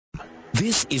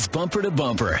This is Bumper to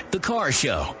Bumper, the car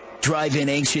show. Drive in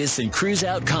anxious and cruise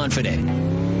out confident.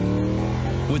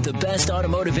 With the best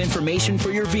automotive information for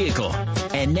your vehicle.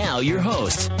 And now your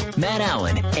hosts, Matt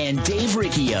Allen and Dave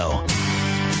Riccio.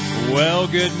 Well,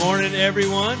 good morning,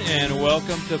 everyone, and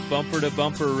welcome to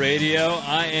Bumper Radio.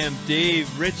 I am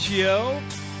Dave Riccio.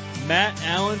 Matt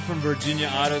Allen from Virginia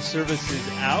Auto Service is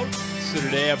out. So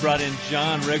today I brought in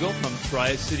John Riggle from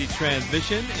Tri-City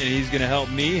Transmission, and he's going to help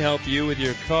you with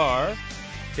your car.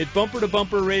 At Bumper to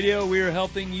Bumper Radio, we are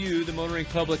helping you, the motoring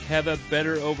public, have a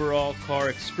better overall car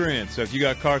experience. So if you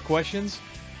got car questions,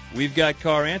 we've got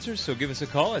car answers. So give us a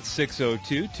call at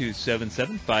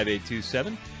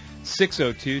 602-277-5827,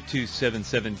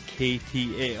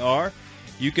 602-277-KTAR.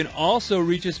 You can also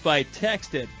reach us by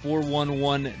text at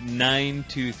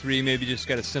 411-923. Maybe just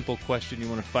got a simple question you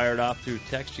want to fire it off through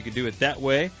text. You can do it that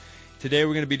way. Today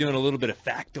we're going to be doing a little bit of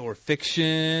fact or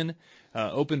fiction,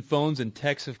 open phones and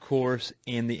texts, of course,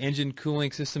 and the engine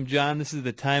cooling system. John, this is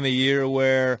the time of year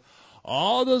where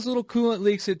all those little coolant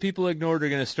leaks that people ignored are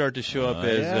going to start to show up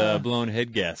as blown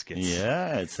head gaskets.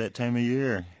 Yeah, it's that time of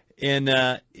year. And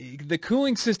the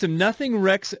cooling system, nothing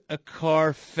wrecks a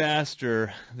car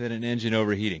faster than an engine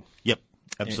overheating. Yep,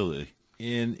 absolutely.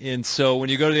 And so when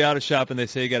you go to the auto shop and they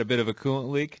say you got a bit of a coolant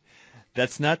leak,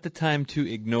 that's not the time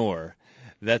to ignore.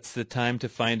 That's the time to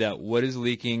find out what is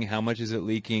leaking, how much is it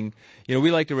leaking. You know,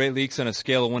 we like to rate leaks on a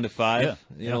scale of 1 to 5,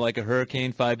 like a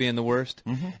hurricane, 5 being the worst.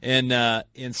 Mm-hmm.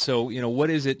 And so,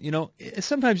 what is it?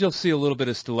 Sometimes you'll see a little bit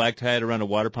of stalactite around a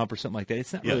water pump or something like that.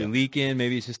 It's not really leaking.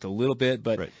 Maybe it's just a little bit.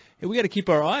 But we got to keep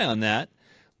our eye on that.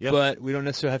 Yep. But we don't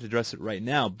necessarily have to address it right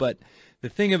now. But the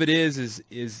thing of it is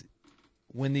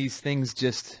when these things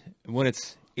when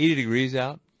it's 80 degrees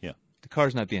out, the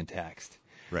car's not being taxed.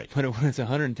 Right. But when it's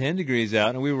 110 degrees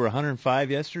out, and we were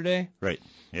 105 yesterday. Right.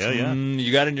 Yeah.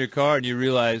 You got in your car and you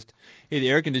realized, hey, the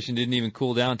air conditioner didn't even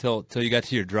cool down till you got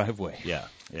to your driveway. Yeah.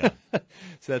 So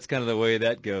that's kind of the way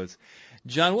that goes.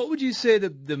 John, what would you say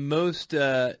the most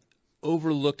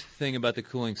overlooked thing about the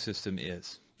cooling system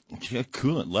is?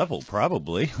 Coolant level,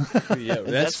 probably. Yeah,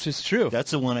 that's just true.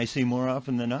 That's the one I see more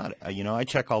often than not. I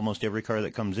check almost every car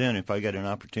that comes in. If I get an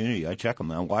opportunity, I check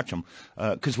them. I watch them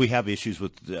because we have issues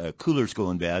with coolers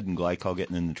going bad and glycol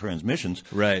getting in the transmissions.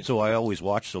 Right. So I always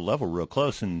watch the level real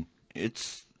close, and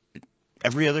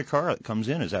every other car that comes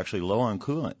in is actually low on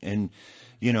coolant. And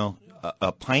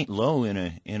a pint low in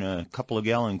a couple of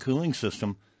gallon cooling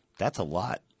system, that's a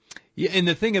lot. Yeah, and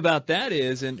the thing about that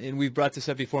is, and we've brought this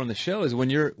up before on the show, is when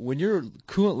your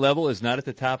coolant level is not at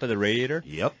the top of the radiator.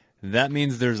 Yep. That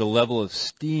means there's a level of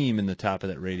steam in the top of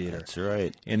that radiator. That's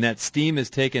right. And that steam is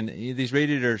taken. These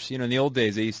radiators, in the old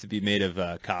days, they used to be made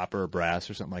of copper or brass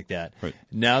or something like that. Right.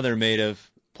 Now they're made of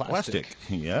plastic.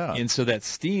 Yeah. And so that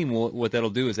steam, what that'll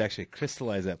do is actually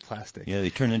crystallize that plastic. Yeah, they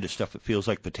turn into stuff that feels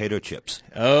like potato chips.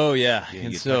 Oh, yeah.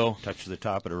 And so touch the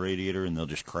top of the radiator, and they'll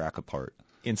just crack apart.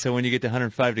 And so when you get to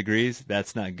 105 degrees,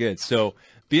 that's not good. So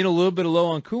being a little bit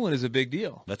low on coolant is a big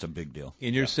deal. That's a big deal.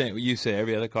 And you say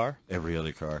every other car? Every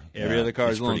other car. Every other car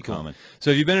is low on coolant. Pretty common.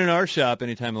 So if you've been in our shop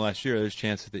any time last year, there's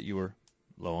chances that you were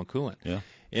low on coolant. Yeah.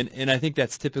 And I think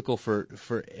that's typical for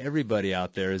everybody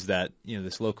out there is that,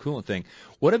 this low coolant thing.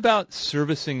 What about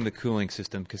servicing the cooling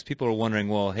system? Because people are wondering,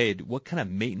 well, hey, what kind of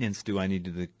maintenance do I need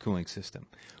to the cooling system?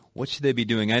 What should they be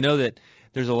doing? I know that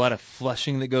there's a lot of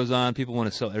flushing that goes on. People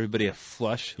want to sell everybody a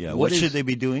flush. Yeah, what should they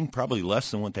be doing? Probably less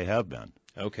than what they have been.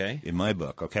 Okay. In my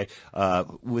book, okay?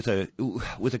 With a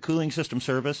cooling system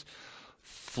service,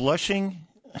 flushing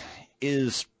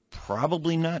is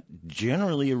probably not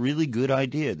generally a really good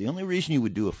idea. The only reason you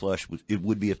would do a flush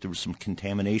would be if there was some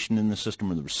contamination in the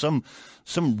system or there was some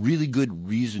really good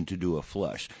reason to do a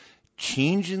flush.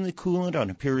 Changing the coolant on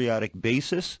a periodic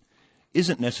basis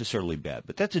isn't necessarily bad,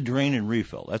 but that's a drain and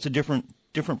refill. That's a different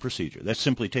procedure. That's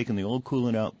simply taking the old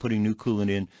coolant out, putting new coolant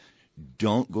in.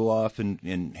 Don't go off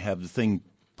and have the thing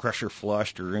pressure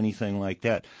flushed or anything like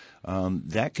that.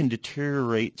 That can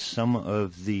deteriorate some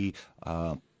of the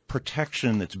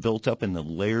protection that's built up in the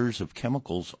layers of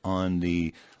chemicals on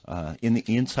in the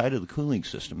inside of the cooling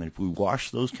system. And if we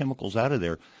wash those chemicals out of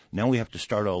there, now we have to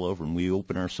start all over, and we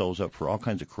open ourselves up for all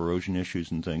kinds of corrosion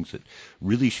issues and things that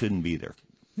really shouldn't be there.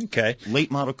 Okay.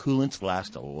 Late model coolants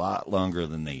last a lot longer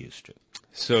than they used to.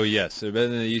 So, yes, they're better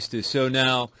than they used to. So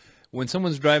now, when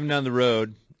someone's driving down the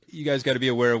road, you guys got to be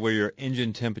aware of where your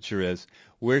engine temperature is.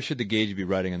 Where should the gauge be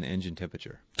riding on the engine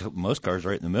temperature? Most cars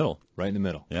right in the middle. Right in the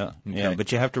middle. Yeah. Okay. Yeah.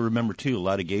 But you have to remember, too, a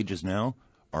lot of gauges now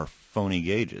are phony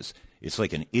gauges. It's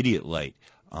like an idiot light.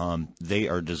 They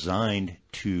are designed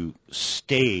to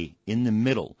stay in the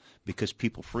middle because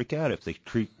people freak out if they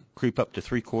creep up to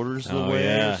 3/4 of the Oh, way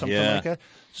yeah, or something yeah. like that.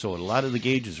 So a lot of the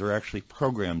gauges are actually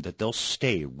programmed that they'll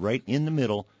stay right in the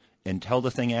middle until the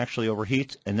thing actually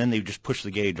overheats, and then they just push the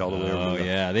gauge all the way over. Oh, the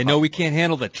yeah. They know we can't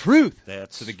handle the truth.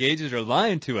 That's So the gauges are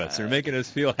lying to us. They're making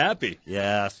us feel happy.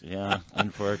 yes, yeah,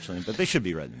 unfortunately, but they should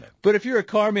be right in there. But if you're a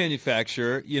car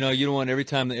manufacturer, you don't want every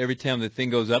time the thing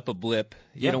goes up a blip,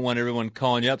 you Yeah. don't want everyone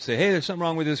calling you up say, "Hey, there's something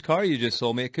wrong with this car you just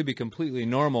sold me." It could be completely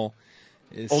normal.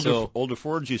 Older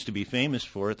Fords used to be famous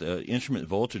for it. The instrument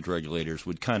voltage regulators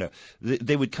would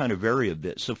they would kind of vary a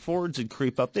bit. So Fords would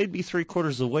creep up. They'd be 3/4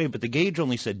 of the way, but the gauge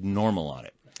only said normal on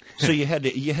it. So you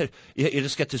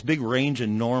just got this big range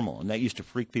in normal, and that used to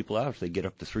freak people out if they get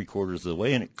up to 3/4 of the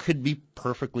way, and it could be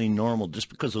perfectly normal just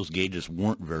because those gauges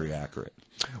weren't very accurate.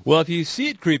 Well, if you see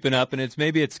it creeping up and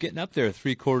maybe it's getting up there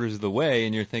 3/4 of the way,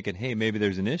 and you're thinking, "Hey, maybe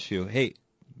there's an issue." Hey,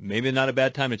 maybe not a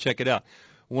bad time to check it out.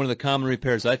 One of the common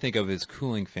repairs I think of is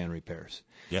cooling fan repairs.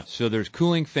 Yeah. So there's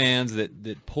cooling fans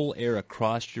that pull air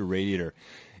across your radiator.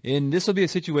 And this will be a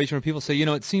situation where people say,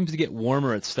 it seems to get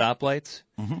warmer at stoplights,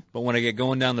 but when I get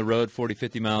going down the road 40,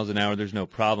 50 miles an hour, there's no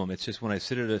problem. It's just when I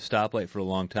sit at a stoplight for a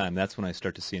long time, that's when I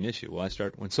start to see an issue. Well,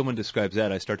 when someone describes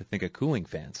that, I start to think of cooling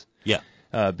fans. Yeah.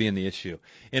 Being the issue.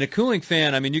 In a cooling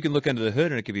fan, you can look under the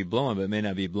hood and it could be blowing, but it may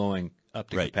not be blowing up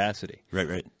to capacity.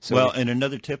 Right. So and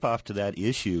another tip off to that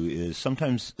issue is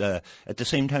sometimes at the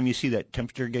same time you see that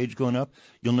temperature gauge going up,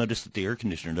 you'll notice that the air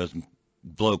conditioner doesn't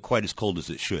blow quite as cold as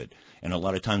it should. And a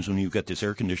lot of times when you've got this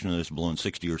air conditioner that's blowing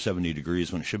 60 or 70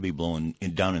 degrees when it should be blowing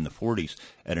down in the 40s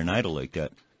at an idle like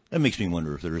that, that makes me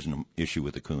wonder if there isn't an issue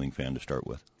with the cooling fan to start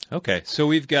with. Okay, so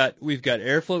we've got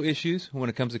airflow issues when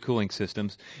it comes to cooling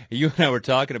systems. You and I were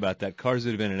talking about that, cars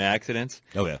that have been in accidents.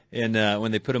 Oh, yeah. And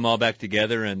when they put them all back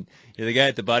together, and the guy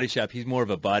at the body shop, he's more of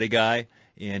a body guy,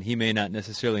 and he may not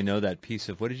necessarily know that piece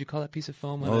of, what did you call that piece of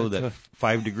foam? Oh, that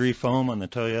 5-degree foam on the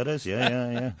Toyotas?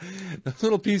 Yeah. Those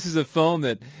little pieces of foam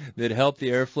that help the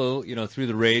airflow, through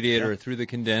the radiator, through the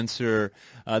condenser,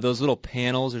 those little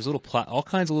panels, there's all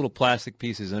kinds of little plastic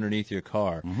pieces underneath your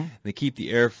car. They keep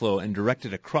the airflow and direct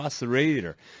it across the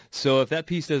radiator. So if that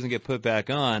piece doesn't get put back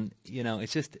on,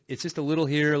 it's just a little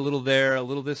here, a little there, a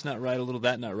little this not right, a little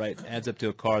that not right. It adds up to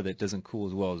a car that doesn't cool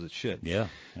as well as it should. Yeah.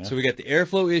 So we got the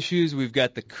airflow issues, we've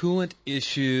got the coolant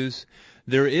issues.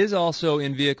 There is also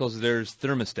in vehicles, there's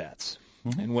thermostats.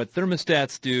 And what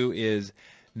thermostats do is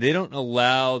they don't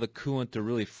allow the coolant to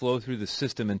really flow through the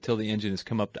system until the engine has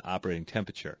come up to operating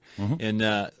temperature. And,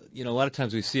 a lot of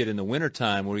times we see it in the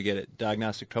wintertime where we get a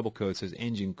diagnostic trouble code that says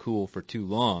engine cool for too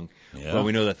long. Yeah. Well,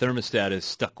 we know the thermostat is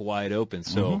stuck wide open.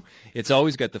 So it's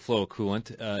always got the flow of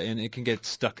coolant, and it can get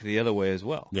stuck the other way as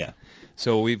well. Yeah.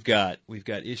 So we've got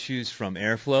issues from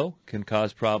airflow can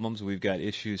cause problems. We've got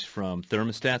issues from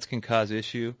thermostats can cause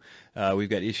issue. We've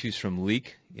got issues from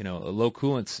leak. A low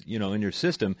coolant's in your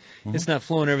system. It's not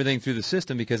flowing everything through the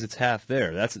system because it's half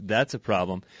there. That's a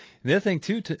problem. And the other thing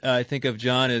too, I think of,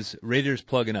 John, is radiators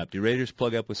plugging up. Do radiators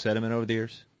plug up with sediment over the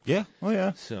years? Yeah. Oh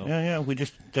yeah. So yeah. We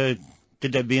just did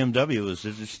that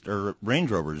BMW or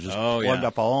Range Rover just plugged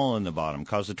up all in the bottom,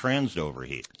 caused the trans to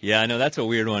overheat. Yeah, I know, that's a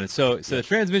weird one. So the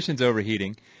transmission's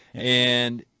overheating,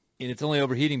 and it's only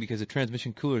overheating because the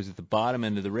transmission cooler is at the bottom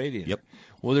end of the radiator. Yep.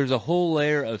 Well, there's a whole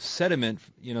layer of sediment,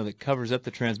 that covers up the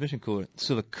transmission cooler.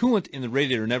 So the coolant in the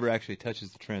radiator never actually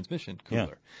touches the transmission cooler.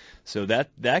 Yeah. So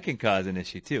that can cause an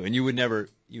issue too. And you would never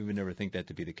think that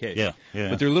to be the case. Yeah.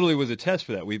 But there literally was a test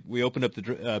for that. We opened up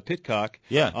the pit cock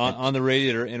on the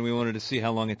radiator, and we wanted to see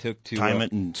how long it took to time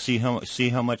it and see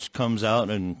how much comes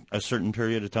out in a certain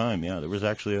period of time. Yeah, there was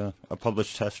actually a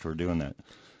published test for doing that.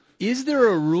 Is there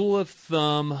a rule of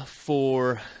thumb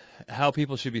for how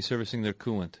people should be servicing their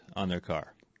coolant on their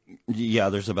car? Yeah,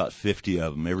 there's about 50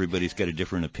 of them. Everybody's got a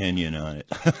different opinion on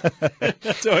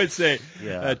it. So I'd say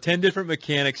 10 different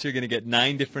mechanics, you're going to get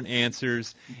 9 different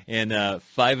answers, and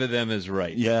 5 of them is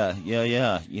right. Yeah.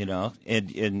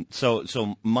 And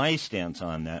so my stance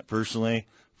on that, personally,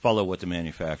 follow what the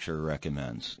manufacturer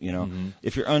recommends.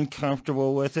 If you're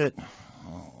uncomfortable with it,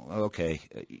 okay,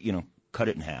 cut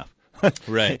it in half.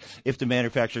 Right. If the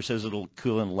manufacturer says it'll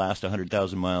cool and last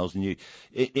 100,000 miles, and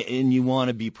you want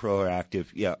to be proactive,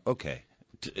 yeah, okay,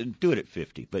 do it at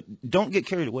 50, but don't get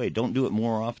carried away. Don't do it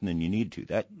more often than you need to.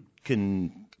 That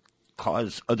can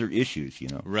cause other issues,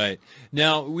 Right.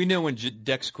 Now, we know when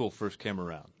Dexcool first came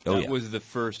around. That yeah. was the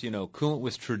first, coolant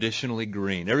was traditionally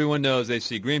green. Everyone knows they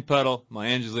see green puddle, my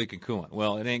engine's leaking coolant.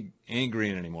 Well, it ain't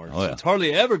green anymore. It's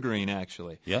hardly ever green,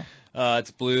 actually. Yeah. It's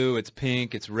blue, it's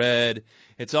pink, it's red.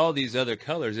 It's all these other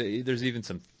colors. There's even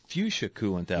some fuchsia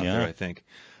coolant out there, I think.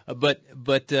 But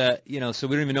so we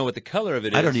don't even know what the color of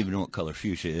it is. I don't even know what color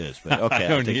fuchsia is, but okay,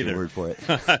 I'll take your word for it.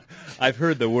 I've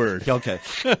heard the word. Okay.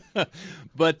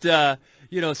 But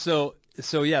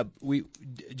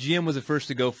GM was the first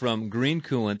to go from green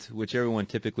coolant, which everyone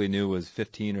typically knew was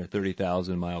 15 or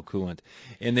 30,000 mile coolant,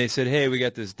 and they said, hey, we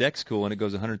got this Dex coolant, it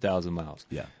goes 100,000 miles.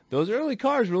 Yeah. Those early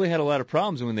cars really had a lot of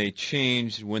problems when they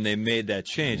made that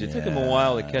change. It took them a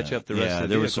while to catch up the rest of the vehicle. Yeah,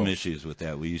 there were some issues with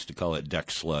that. We used to call it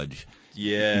Dex sludge.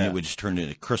 Yeah. And it would just turn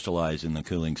into crystallize in the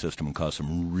cooling system and cause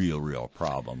some real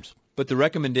problems. But the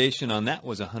recommendation on that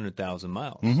was 100,000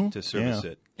 miles to service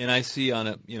it. And I see on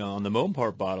the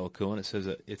Mopar bottle of coolant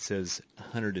it says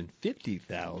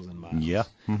 150,000 miles. Yeah.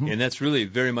 Mm-hmm. And that's really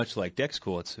very much like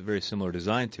Dexcool. It's a very similar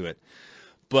design to it.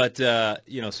 But so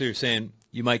you're saying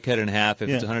you might cut it in half if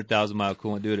it's 100,000 mile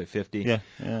coolant, do it at 50.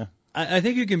 Yeah. I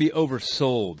think you can be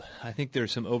oversold. I think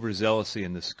there's some overzealousy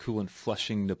in this coolant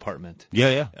flushing department.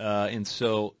 Yeah. And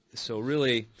so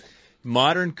really,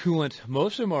 modern coolant,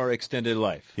 most of them are extended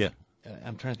life. Yeah.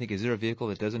 I'm trying to think, is there a vehicle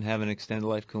that doesn't have an extended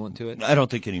life coolant to it? I don't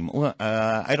think anymore. Well,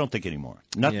 I don't think anymore.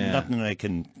 Nothing I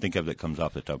can think of that comes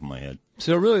off the top of my head.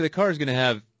 So really, the car is going to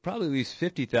have probably at least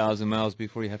 50,000 miles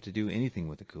before you have to do anything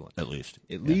with the coolant. At least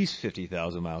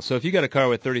 50,000 miles. So if you got a car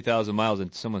with 30,000 miles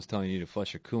and someone's telling you to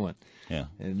flush your coolant,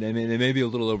 and they may be a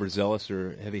little overzealous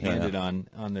or heavy-handed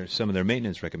on some of their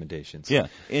maintenance recommendations. Yeah,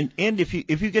 and if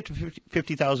you get to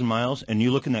 50,000 miles and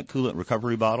you look in that coolant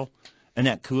recovery bottle, and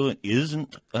that coolant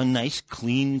isn't a nice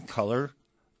clean color,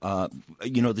 that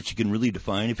you can really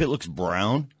define. If it looks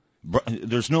brown.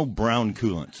 There's no brown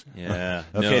coolants. Yeah,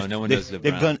 okay? No one does the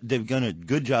brown. They've done a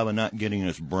good job of not getting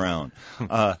us brown.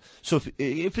 So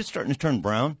if it's starting to turn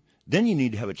brown, then you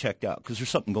need to have it checked out because there's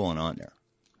something going on there.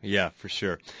 Yeah, for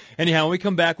sure. Anyhow, when we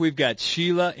come back, we've got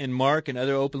Sheila and Mark and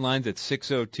other open lines at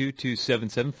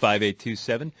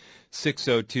 602-277-5827,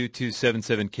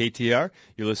 602-277-KTAR.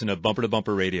 You're listening to Bumper to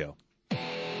Bumper Radio.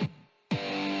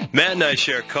 Matt and I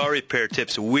share car repair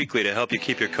tips weekly to help you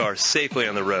keep your car safely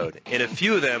on the road, and a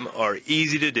few of them are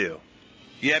easy to do.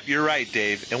 Yep, you're right,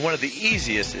 Dave. And one of the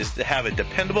easiest is to have a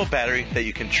dependable battery that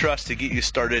you can trust to get you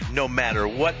started no matter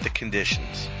what the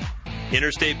conditions.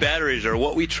 Interstate batteries are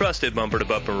what we trust at Bumper to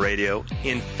Bumper Radio.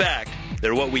 In fact,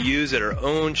 they're what we use at our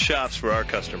own shops for our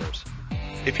customers.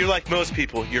 If you're like most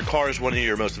people, your car is one of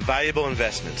your most valuable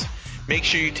investments. Make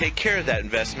sure you take care of that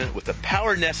investment with the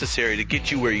power necessary to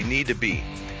get you where you need to be.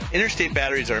 Interstate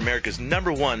batteries are America's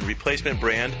 #1 replacement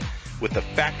brand with the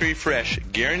factory fresh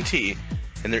guarantee,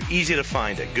 and they're easy to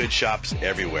find at good shops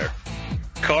everywhere.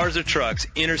 Cars or trucks,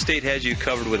 Interstate has you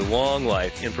covered with long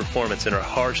life and performance in our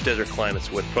harsh desert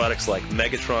climates with products like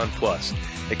Megatron Plus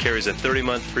that carries a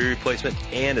 30-month free replacement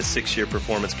and a 6-year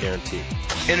performance guarantee.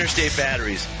 Interstate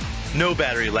batteries. No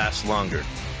battery lasts longer.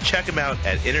 Check them out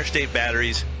at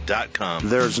interstatebatteries.com.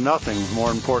 There's nothing more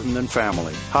important than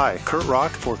family. Hi, Kurt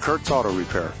Rock for Kurt's Auto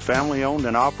Repair. Family owned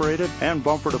and operated and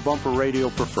Bumper to Bumper Radio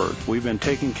preferred. We've been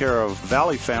taking care of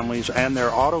Valley families and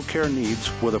their auto care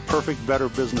needs with a perfect Better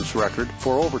Business record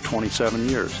for over 27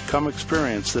 years. Come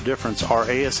experience the difference our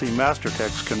ASE Master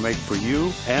Techs can make for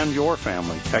you and your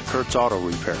family at Kurt's Auto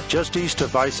Repair. Just east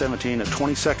of I-17 at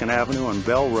 22nd Avenue and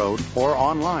Bell Road, or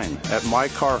online at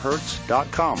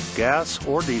mycarhurts.com. Gas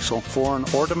or diesel, foreign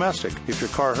or domestic. If your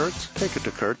car hurts, take it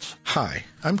to Kurt's. Hi,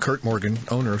 I'm Kurt Morgan,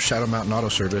 owner of Shadow Mountain Auto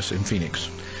Service in Phoenix.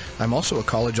 I'm also a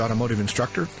college automotive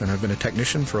instructor, and I've been a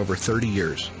technician for over 30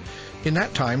 years. In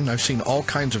that time, I've seen all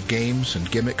kinds of games and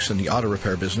gimmicks in the auto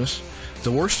repair business,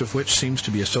 the worst of which seems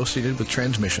to be associated with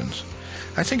transmissions.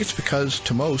 I think it's because,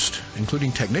 to most,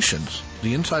 including technicians,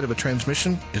 the inside of a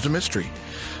transmission is a mystery.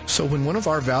 So when one of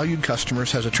our valued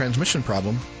customers has a transmission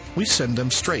problem, we send them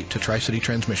straight to Tri-City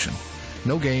Transmission.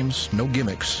 No games, no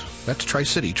gimmicks. That's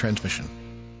Tri-City Transmission.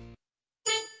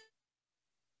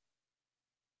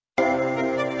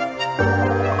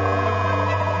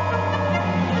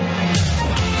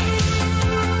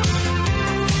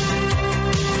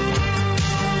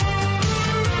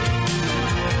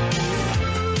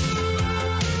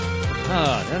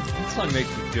 That song makes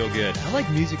me feel good. I like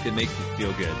music that makes me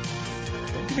feel good.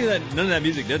 Don't give me that. None of that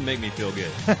music doesn't make me feel good.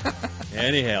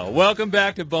 Anyhow, welcome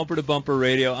back to Bumper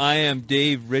Radio. I am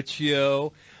Dave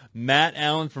Riccio. Matt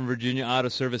Allen from Virginia Auto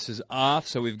Service is off,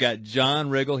 so we've got John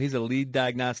Riggle. He's a lead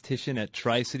diagnostician at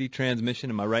Tri-City Transmission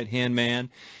and my right-hand man.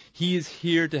 He is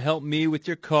here to help me with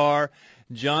your car.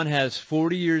 John has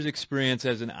 40 years experience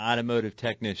as an automotive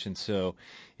technician, so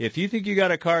if you think you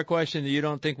got a car question that you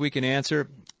don't think we can answer,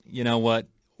 you know what?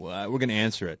 We're going to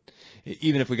answer it,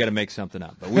 even if we got to make something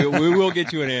up. But we will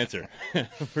get you an answer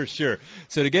for sure.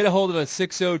 So to get a hold of us,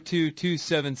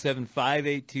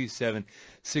 602-277-5827,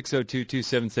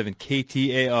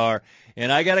 602-277-KTAR. And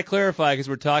I got to clarify because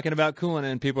we're talking about coolant,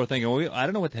 and people are thinking, well, I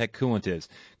don't know what the heck coolant is.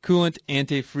 Coolant,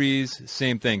 antifreeze,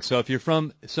 same thing. So if you're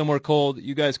from somewhere cold,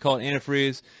 you guys call it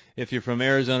antifreeze. If you're from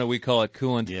Arizona, we call it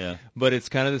coolant. Yeah. But it's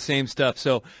kind of the same stuff.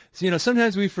 So,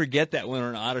 sometimes we forget that when we're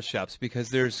in auto shops because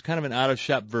there's kind of an auto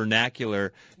shop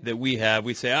vernacular that we have.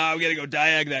 We say, we got to go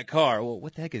diag that car. Well,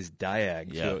 what the heck is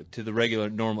diag to the regular,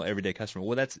 normal, everyday customer?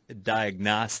 Well, that's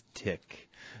diagnostic.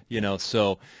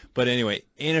 But anyway,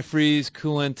 antifreeze,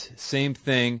 coolant, same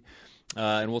thing.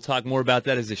 And we'll talk more about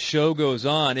that as the show goes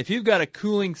on. If you've got a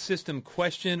cooling system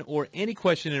question or any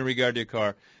question in regard to your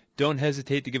car, don't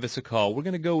hesitate to give us a call. We're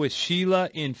going to go with Sheila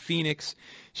in Phoenix.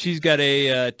 She's got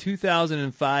a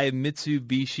 2005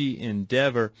 Mitsubishi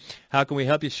Endeavor. How can we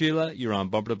help you, Sheila? You're on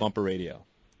Bumper to Bumper Radio.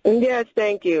 Yes,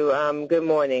 thank you. Good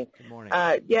morning. Good morning.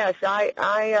 Yes,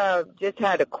 I just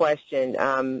had a question.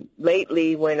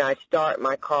 Lately, when I start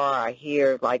my car, I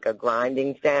hear like a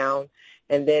grinding sound,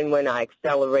 and then when I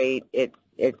accelerate, it's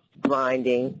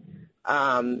grinding,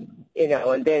 and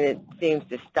then it seems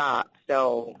to stop.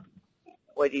 So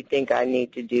what do you think I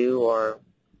need to do? Or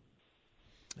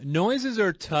noises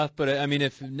are tough, but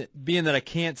being that I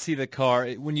can't see the car,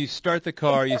 when you start the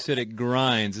car, you said it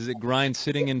grinds. Does it grind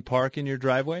sitting in park in your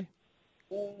driveway?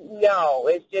 No,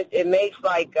 it makes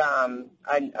like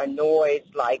a noise,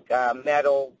 like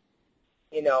metal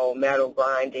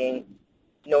grinding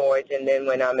noise, and then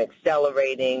when I'm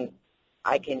accelerating,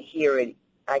 I can hear it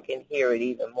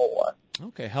even more.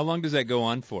 Okay, how long does that go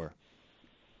on for?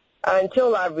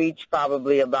 Until I reach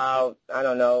probably about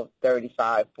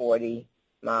 35, 40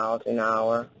 miles an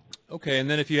hour. Okay, and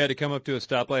then if you had to come up to a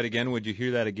stoplight again, would you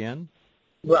hear that again?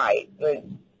 Right,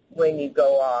 when you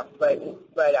go off, but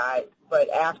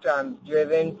after I'm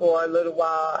driven for a little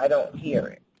while, I don't hear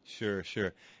it. Sure.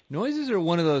 Noises are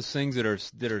one of those things that are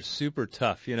super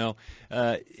tough. In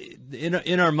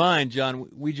our mind, John,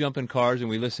 we jump in cars and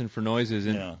we listen for noises,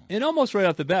 and almost right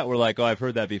off the bat, we're like, I've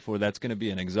heard that before. That's going to be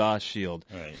an exhaust shield,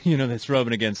 right. That's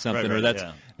rubbing against something, right,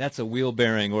 or that's a wheel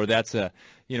bearing, or that's when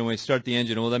you start the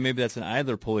engine, well, then maybe that's an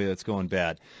idler pulley that's going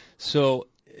bad. So,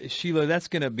 Sheila, that's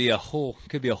going to be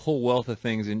could be a whole wealth of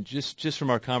things, and just from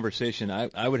our conversation,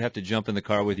 I would have to jump in the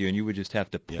car with you, and you would just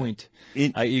have to point.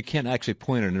 You can't actually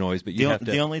point at a noise, but you have to.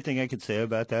 The only thing I could say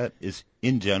about that is,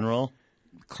 in general,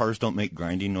 cars don't make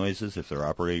grinding noises if they're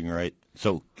operating right.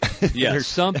 So there's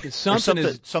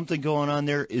something going on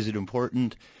there. Is it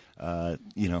important?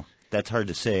 That's hard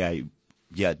to say.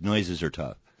 Noises are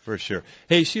tough. For sure.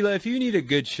 Hey, Sheila, if you need a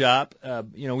good shop,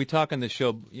 we talk on the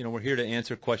show, we're here to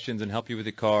answer questions and help you with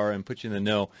the car and put you in the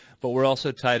know, but we're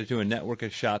also tied to a network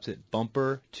of shops at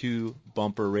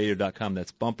bumper2bumperradio.com.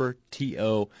 That's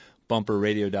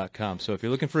bumperradio.com. So if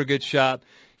you're looking for a good shop,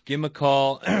 give them a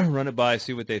call, run it by,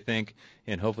 see what they think,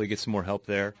 and hopefully get some more help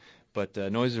there. But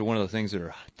noises are one of those things that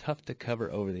are tough to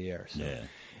cover over the air. So. Yeah.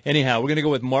 Anyhow, we're going to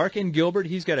go with Mark in Gilbert.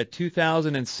 He's got a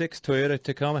 2006 Toyota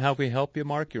Tacoma. How can we help you,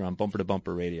 Mark? You're on Bumper to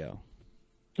Bumper Radio.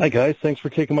 Hi, guys. Thanks for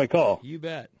taking my call. You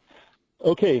bet.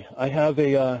 Okay, I have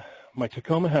my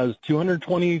Tacoma has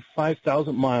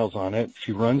 225,000 miles on it.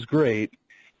 She runs great.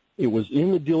 It was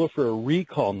in the dealer for a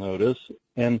recall notice,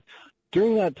 and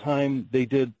during that time, they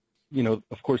did,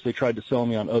 of course, they tried to sell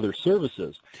me on other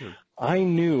services. Sure. I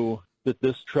knew that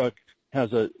this truck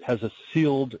has a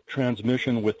sealed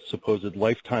transmission with supposed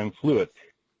lifetime fluid.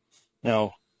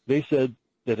 Now, they said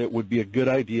that it would be a good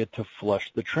idea to flush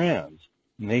the trans,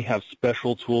 and they have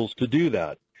special tools to do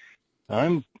that.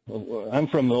 I'm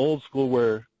from the old school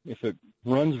where if it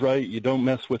runs right, you don't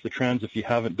mess with the trans. If you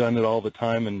haven't done it all the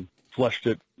time and flushed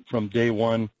it from day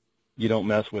one, you don't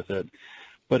mess with it.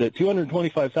 But at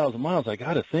 225,000 miles, I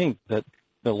got to think that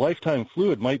the lifetime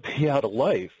fluid might be out of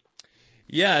life.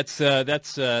 Yeah, that's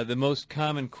the most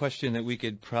common question that we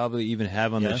could probably even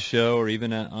have on the show or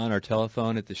even on our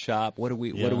telephone at the shop. What do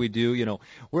we do?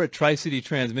 We're at Tri-City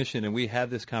Transmission, and we have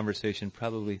this conversation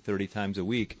probably 30 times a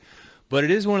week. But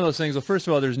it is one of those things. Well, first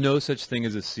of all, there's no such thing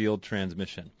as a sealed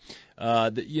transmission.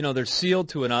 They're sealed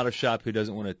to an auto shop who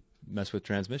doesn't want to mess with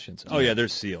transmissions. Oh, yeah, they're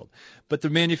sealed. But the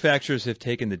manufacturers have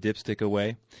taken the dipstick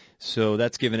away, so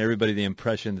that's given everybody the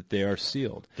impression that they are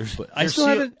sealed. I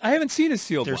haven't seen a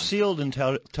sealed one. They're sealed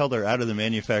until they're out of the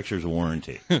manufacturer's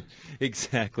warranty.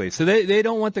 Exactly. So they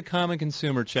don't want the common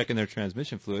consumer checking their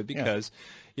transmission fluid because,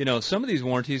 some of these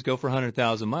warranties go for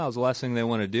 100,000 miles. The last thing they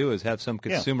want to do is have some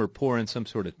consumer pour in some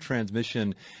sort of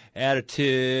transmission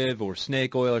additive or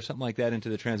snake oil or something like that into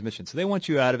the transmission. So they want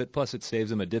you out of it, plus it saves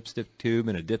them a dipstick tube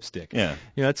and a dipstick. Yeah.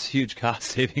 That's huge cost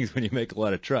savings when you make a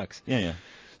lot of trucks. Yeah.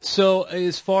 So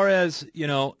as far as,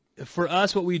 for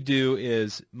us, what we do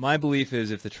is, my belief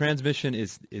is if the transmission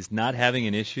is not having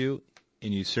an issue,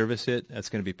 and you service it, that's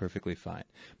going to be perfectly fine.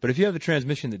 But if you have a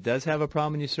transmission that does have a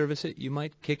problem and you service it, you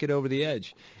might kick it over the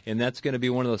edge. And that's going to be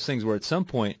one of those things where at some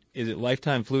point, is it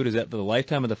lifetime fluid? Is that the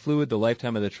lifetime of the fluid, the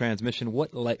lifetime of the transmission?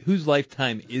 Whose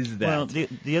lifetime is that? Well,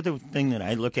 the other thing that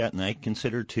I look at and I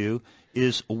consider too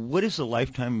is what is the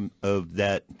lifetime of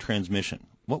that transmission?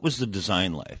 What was the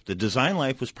design life? The design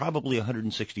life was probably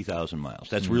 160,000 miles.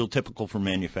 That's real typical for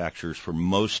manufacturers. For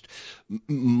most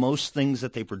things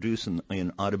that they produce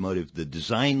in automotive, the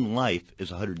design life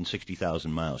is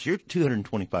 160,000 miles. You're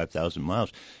 225,000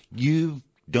 miles. You've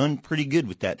done pretty good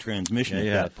with that transmission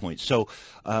at that point. So,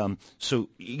 do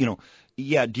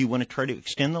you want to try to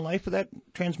extend the life of that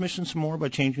transmission some more by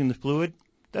changing the fluid?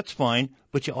 That's fine,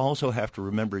 but you also have to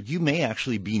remember you may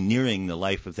actually be nearing the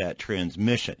life of that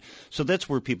transmission. So that's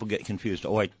where people get confused.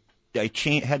 Oh, I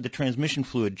had the transmission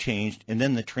fluid changed, and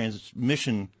then the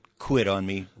transmission quit on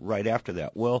me right after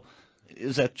that. Well,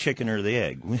 is that chicken or the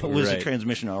egg? Was the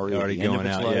transmission already at the end of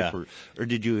its life, or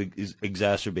did you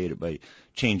exacerbate it by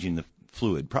changing the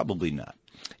fluid? Probably not.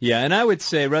 Yeah, and I would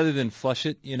say rather than flush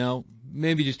it,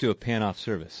 maybe just do a pan-off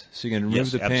service. So you're going to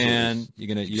remove the pan.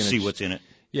 You're going to see what's in it.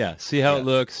 Yeah, see how it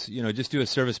looks, just do a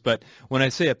service. But when I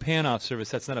say a pan-off service,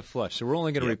 that's not a flush. So we're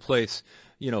only going to replace,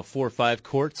 4 or 5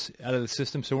 quarts out of the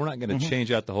system, so we're not going to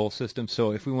change out the whole system.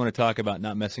 So if we want to talk about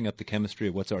not messing up the chemistry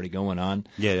of what's already going on,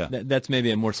 that's maybe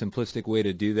a more simplistic way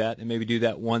to do that. And maybe do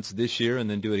that once this year and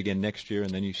then do it again next year,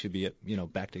 and then you should be,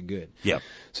 back to good. Yeah.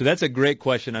 So that's a great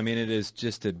question. I mean, it is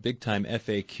just a big-time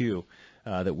FAQ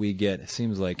that we get, it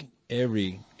seems like,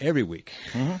 every week.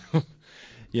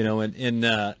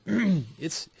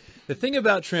 It's the thing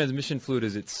about transmission fluid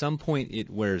is at some point it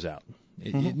wears out.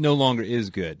 It no longer is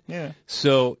good. Yeah.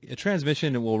 So a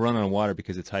transmission will run on water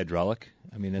because it's hydraulic.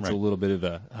 I mean, that's a little bit of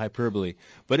a hyperbole,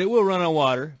 but it will run on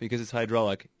water because it's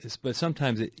hydraulic. But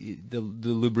sometimes the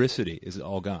lubricity is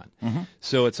all gone.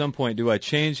 So at some point, do I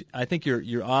change? I think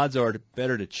your odds are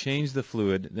better to change the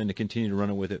fluid than to continue to run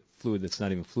it with fluid that's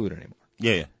not even fluid anymore.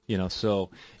 Yeah.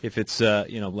 So if it's,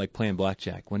 like playing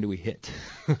blackjack, when do we hit?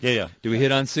 Do we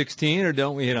hit on 16 or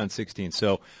don't we hit on 16?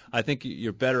 So I think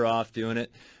you're better off doing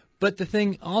it. But the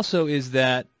thing also is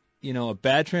that, a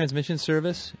bad transmission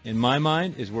service, in my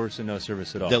mind, is worse than no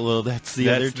service at all. That's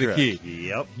the key.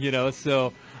 Yep.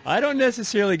 So I don't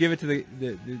necessarily give it to the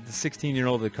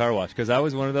 16-year-old at the car wash because I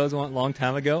was one of those a long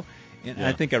time ago. And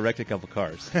I think I wrecked a couple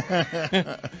cars.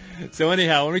 So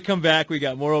anyhow, when we come back, we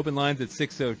got more open lines at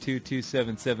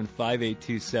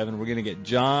 602-277-5827. We're going to get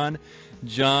John,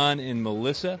 and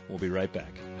Melissa. We'll be right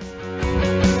back.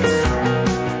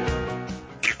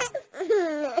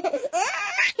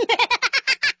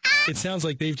 It sounds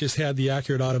like they've just had the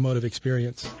accurate automotive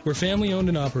experience. We're family-owned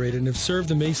and operated and have served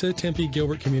the Mesa, Tempe,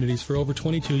 Gilbert communities for over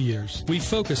 22 years. We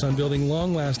focus on building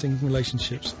long-lasting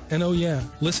relationships and,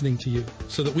 listening to you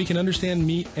so that we can understand,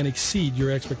 meet, and exceed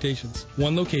your expectations.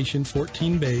 One location,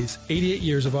 14 bays, 88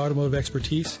 years of automotive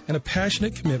expertise, and a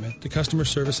passionate commitment to customer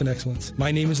service and excellence.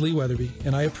 My name is Lee Weatherby,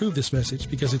 and I approve this message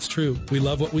because it's true. We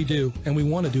love what we do, and we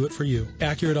want to do it for you.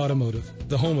 Accurate Automotive,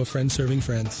 the home of friends serving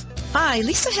friends. Hi,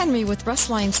 Lisa Henry with Russ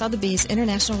Lyon Sotheby's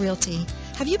International Realty.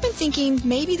 Have you been thinking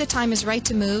maybe the time is right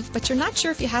to move, but you're not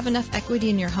sure if you have enough equity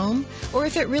in your home or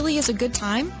if it really is a good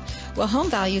time? Well, home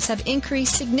values have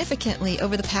increased significantly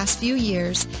over the past few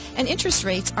years, and interest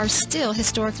rates are still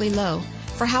historically low.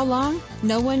 For how long?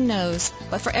 No one knows.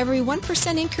 But for every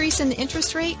 1% increase in the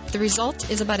interest rate, the result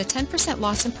is about a 10%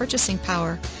 loss in purchasing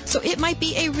power. So it might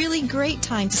be a really great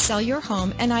time to sell your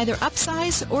home and either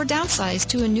upsize or downsize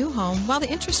to a new home while the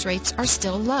interest rates are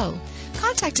still low.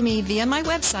 Contact me via my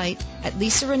website at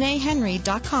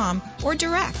lisareneehenry.com or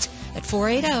direct at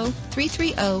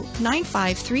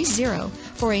 480-330-9530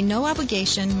 for a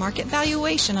no-obligation market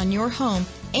valuation on your home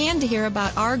and to hear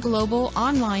about our global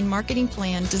online marketing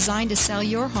plan designed to sell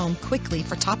your home quickly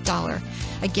for top dollar.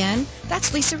 Again,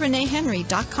 that's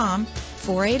lisareneehenry.com,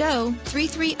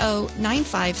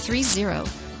 480-330-9530.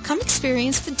 Come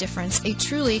experience the difference a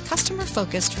truly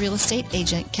customer-focused real estate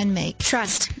agent can make.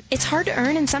 Trust. It's hard to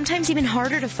earn and sometimes even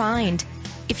harder to find.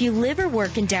 If you live or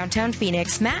work in downtown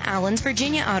Phoenix, Matt Allen's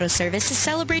Virginia Auto Service is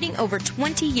celebrating over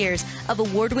 20 years of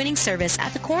award-winning service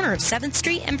at the corner of 7th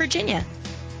Street and Virginia.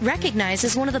 Recognized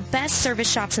as one of the best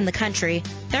service shops in the country,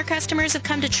 their customers have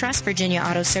come to trust Virginia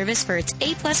Auto Service for its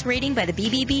A+ rating by the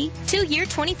BBB, 2-year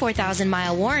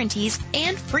 24,000-mile warranties,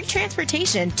 and free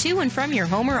transportation to and from your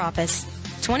home or office.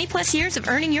 20-plus years of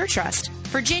earning your trust.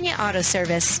 Virginia Auto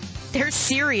Service. They're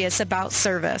serious about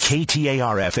service.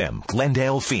 KTAR-FM,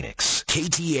 Glendale, Phoenix.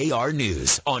 KTAR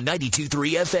News on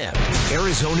 92.3 FM,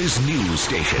 Arizona's news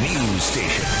station.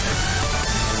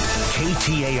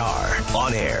 KTAR.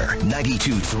 On air,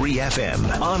 92.3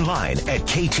 FM. Online at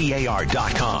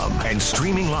KTAR.com. And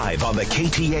streaming live on the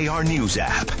KTAR News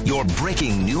app. Your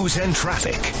breaking news and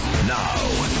traffic. Now.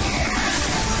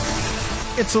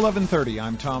 It's 11:30.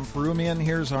 I'm Tom Perumian.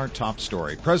 Here's our top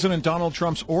story. President Donald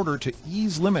Trump's order to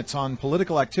ease limits on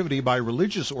political activity by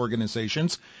religious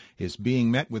organizations is being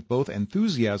met with both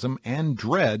enthusiasm and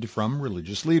dread from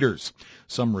religious leaders.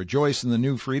 Some rejoice in the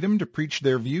new freedom to preach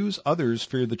their views. Others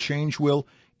fear the change will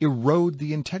erode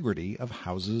the integrity of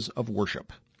houses of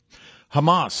worship.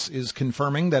 Hamas is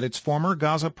confirming that its former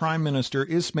Gaza Prime Minister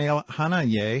Ismail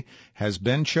Haniyeh has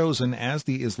been chosen as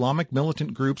the Islamic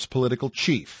militant group's political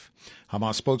chief.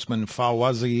 Hamas spokesman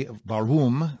Fawzi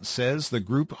Barhoum says the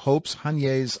group hopes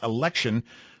Haniyeh's election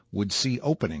would see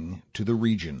opening to the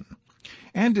region.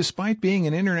 And despite being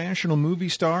an international movie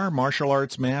star, martial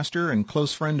arts master, and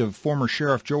close friend of former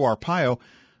Sheriff Joe Arpaio,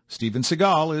 Steven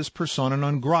Seagal is persona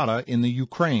non grata in the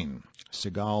Ukraine.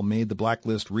 Seagal made the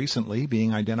blacklist recently,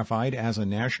 being identified as a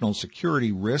national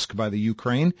security risk by the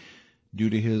Ukraine due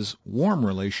to his warm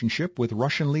relationship with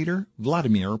Russian leader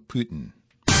Vladimir Putin.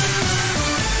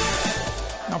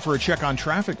 Now for a check on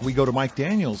traffic, we go to Mike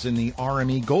Daniels in the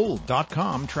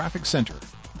RMEGold.com Traffic Center.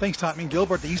 Thanks, Tom. In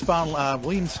Gilbert, the eastbound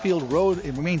Williamsfield Road,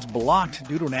 it remains blocked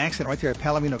due to an accident right there at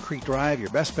Palomino Creek Drive. Your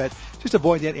best bet, just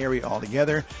avoid that area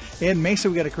altogether. In Mesa,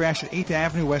 we got a crash at 8th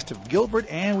Avenue west of Gilbert,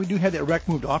 and we do have that wreck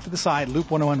moved off to the side,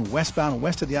 Loop 101 westbound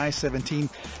west of the I-17.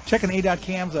 Checking ADOT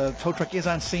cams, a tow truck is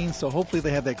on scene, so hopefully they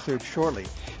have that cleared shortly.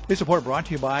 This report brought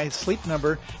to you by Sleep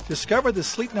Number. Discover the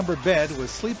Sleep Number bed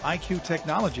with Sleep IQ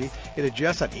technology. It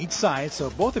adjusts on each side so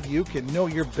both of you can know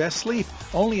your best sleep,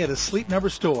 only at a Sleep Number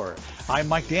store. I'm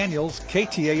Mike Daniels,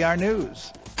 KTAR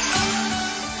News.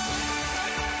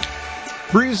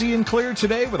 Breezy and clear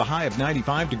today with a high of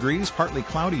 95 degrees, partly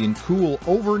cloudy and cool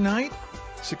overnight.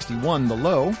 61 the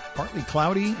low, partly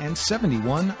cloudy, and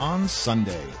 71 on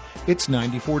Sunday. It's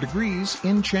 94 degrees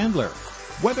in Chandler.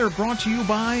 Weather brought to you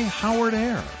by Howard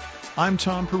Air. I'm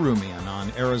Tom Perumian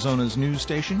on Arizona's news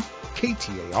station,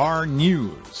 KTAR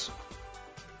News.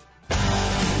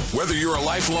 Whether you're a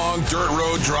lifelong dirt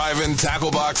road driving, tackle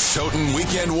box toting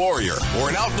weekend warrior or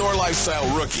an outdoor lifestyle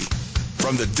rookie,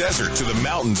 from the desert to the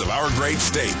mountains of our great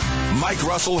state, Mike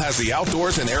Russell has the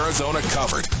outdoors in Arizona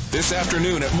covered. This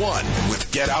afternoon at 1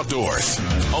 with Get Outdoors.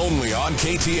 Only on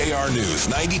KTAR News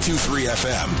 92.3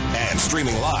 FM and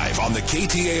streaming live on the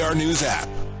KTAR News app.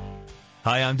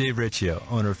 Hi, I'm Dave Riccio,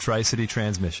 owner of Tri-City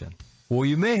Transmission. Well,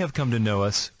 you may have come to know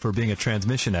us for being a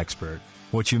transmission expert.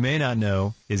 What you may not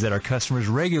know is that our customers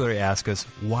regularly ask us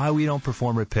why we don't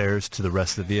perform repairs to the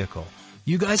rest of the vehicle.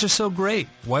 You guys are so great.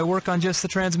 Why work on just the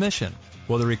transmission?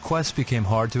 Well, the requests became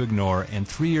hard to ignore, and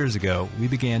 3 years ago, we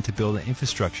began to build an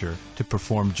infrastructure to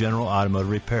perform general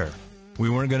automotive repair. We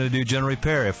weren't going to do general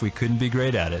repair if we couldn't be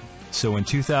great at it. So in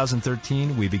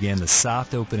 2013, we began the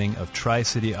soft opening of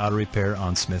Tri-City Auto Repair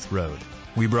on Smith Road.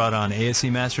 We brought on ASE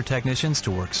Master Technicians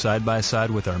to work side by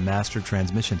side with our Master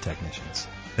Transmission Technicians.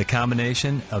 The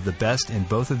combination of the best in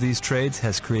both of these trades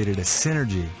has created a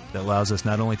synergy that allows us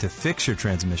not only to fix your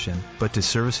transmission, but to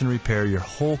service and repair your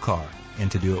whole car,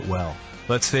 and to do it well.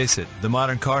 Let's face it, the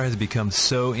modern car has become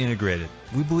so integrated.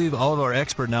 We believe all of our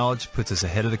expert knowledge puts us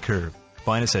ahead of the curve.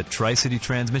 Find us at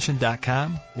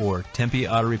TricityTransmission.com or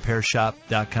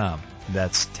TempeAutoRepairShop.com.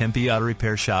 That's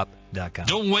TempeAutoRepairShop.com.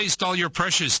 Don't waste all your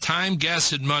precious time,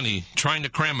 gas, and money trying to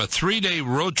cram a 3-day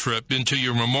road trip into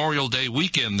your Memorial Day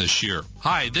weekend this year.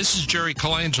 Hi, this is Jerry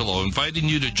Colangelo inviting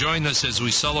you to join us as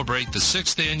we celebrate the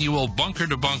 6th annual Bunker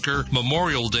to Bunker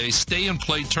Memorial Day Stay and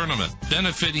Play Tournament,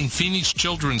 benefiting Phoenix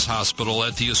Children's Hospital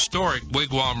at the historic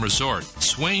Wigwam Resort.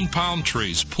 Swaying palm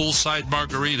trees, poolside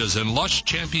margaritas, and lush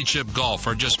championship golf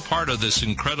are just part of this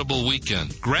incredible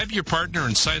weekend. Grab your partner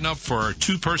and sign up for our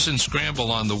 2-person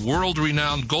scramble on the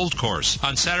world-renowned Gold Course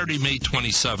on Saturday, May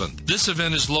 27th. This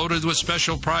event is loaded with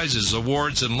special prizes,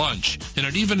 awards, and lunch, and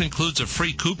it even includes a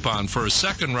free coupon for a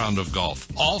second round of golf,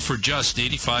 all for just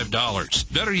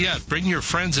 $85. Better yet, bring your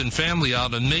friends and family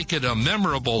out and make it a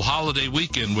memorable holiday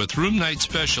weekend with room night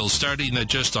specials starting at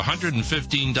just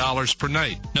 $115 per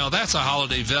night. Now that's a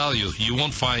holiday value you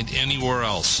won't find anywhere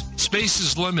else. Space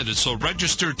is limited, so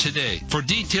register today. For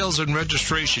details and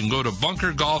registration, go to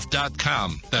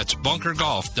bunkergolf.com. That's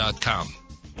bunkergolf.com.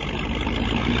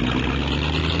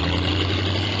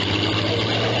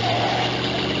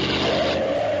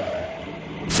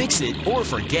 Fix it or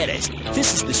forget it.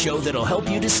 This is the show that'll help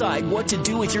you decide what to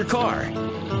do with your car.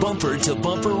 Bumper to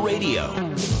Bumper Radio.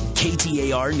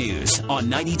 KTAR News on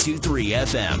 92.3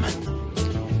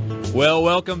 FM. Well,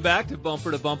 welcome back to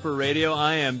Bumper Radio.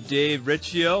 I am Dave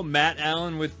Riccio. Matt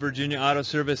Allen with Virginia Auto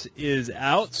Service is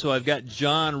out, so I've got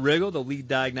John Riggle, the lead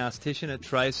diagnostician at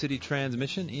Tri-City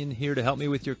Transmission, in here to help me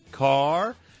with your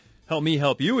car. Help me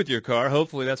help you with your car.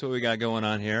 Hopefully that's what we got going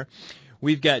on here.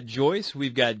 We've got Joyce,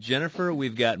 we've got Jennifer,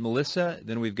 we've got Melissa,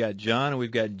 then we've got John, and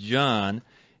we've got John.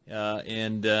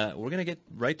 And we're going to get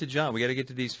right to John. We got to get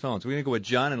to these phones. We're going to go with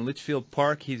John in Litchfield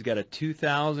Park. He's got a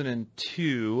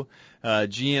 2002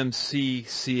 GMC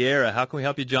Sierra. How can we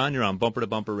help you, John? You're on Bumper to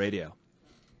Bumper Radio.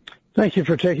 Thank you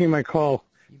for taking my call.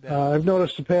 I've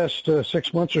noticed the past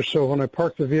 6 months or so when I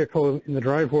park the vehicle in the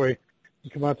driveway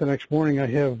and come out the next morning, I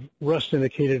have rust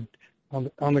indicated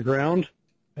on the ground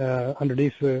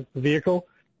underneath the vehicle.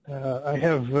 I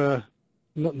have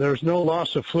there's no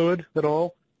loss of fluid at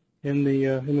all in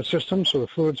the system, so the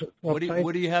fluid's what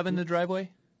do you have in the driveway?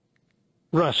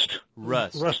 Rust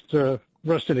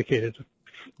indicated.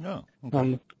 No.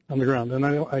 Okay. On the ground, and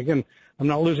I'm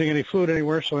not losing any fluid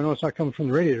anywhere, so I know it's not coming from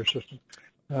the radiator system.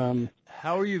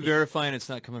 How are you verifying it's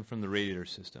not coming from the radiator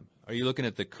system? Are you looking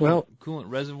at the coolant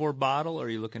reservoir bottle, or are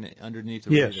you looking at underneath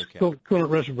the radiator cap? Yes, coolant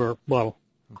reservoir bottle.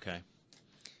 Okay.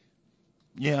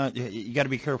 Yeah, you got to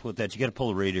be careful with that. You got to pull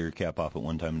the radiator cap off at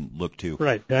one time and look too.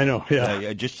 Right, I know.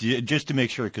 Yeah, just to make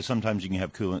sure, because sometimes you can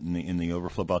have coolant in the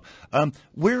overflow bottle.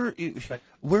 Where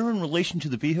in relation to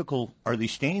the vehicle are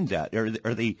these stains at?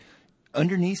 Are they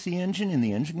underneath the engine in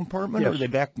the engine compartment, or are they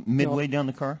back midway down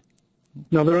the car?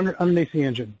 No, they're underneath the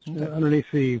engine,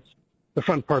 underneath the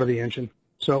front part of the engine.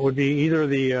 So it would be either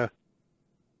the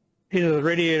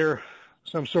radiator,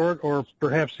 some sort, or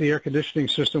perhaps the air conditioning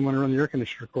system when I run the air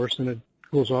conditioner, of course, and it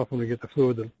cools off when we get the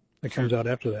fluid that comes out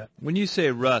after that. When you say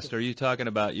rust, are you talking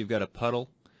about you've got a puddle,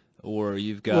 or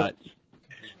you've got?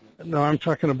 No, I'm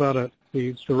talking about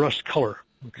the rust color.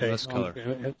 Okay. Rust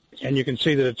color. And you can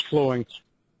see that it's flowing.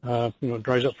 It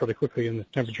dries up fairly quickly in the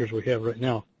temperatures we have right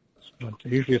now. But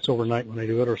usually it's overnight when I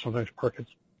do it, or sometimes park it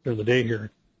during the day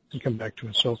here and come back to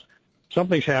it. So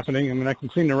something's happening. I mean, I can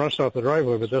clean the rust off the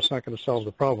driveway, but that's not going to solve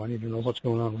the problem. I need to know what's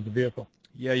going on with the vehicle.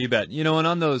 Yeah, you bet. And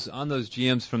on those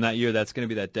GMs from that year, that's going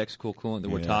to be that Dexcool coolant that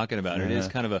we're talking about. Yeah. It is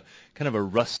kind of a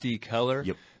rusty color.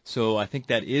 Yep. So I think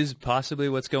that is possibly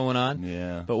what's going on.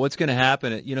 Yeah. But what's going to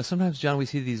happen? Sometimes, John, we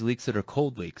see these leaks that are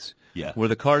cold leaks. Yeah. Where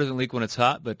the car doesn't leak when it's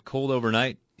hot, but cold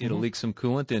overnight, it'll leak some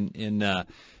coolant, and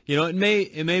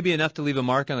it may be enough to leave a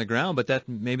mark on the ground, but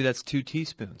maybe that's 2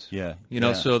 teaspoons. Yeah.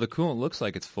 So the coolant looks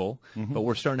like it's full, but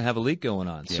we're starting to have a leak going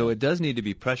on. Yeah. So it does need to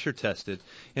be pressure tested.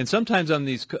 And sometimes on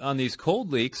these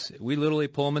cold leaks, we literally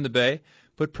pull them in the bay,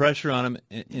 put pressure on them,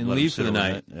 and leave for the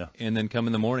night, and then come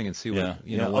in the morning and see what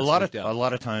what's a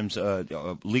lot of times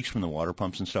leaks from the water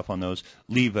pumps and stuff on those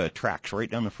leave tracks right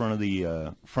down the front of the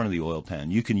oil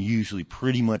pan. You can usually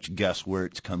pretty much guess where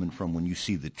it's coming from when you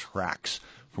see the tracks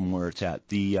from where it's at.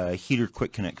 The heater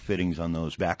quick connect fittings on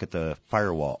those back at the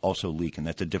firewall also leak, and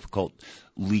that's a difficult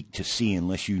leak to see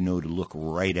unless you know to look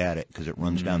right at it, because it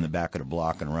runs down the back of the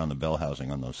block and around the bell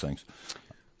housing on those things.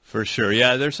 For sure.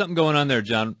 Yeah, there's something going on there,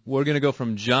 John. We're going to go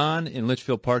from John in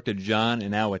Litchfield Park to John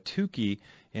in Ahwatukee,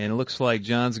 and it looks like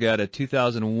John's got a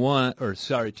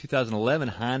 2011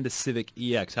 Honda Civic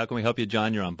EX. How can we help you,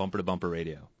 John? You're on Bumper to Bumper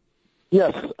Radio.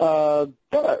 Yes, an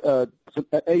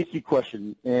AC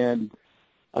question, and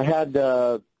I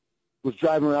was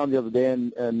driving around the other day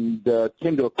and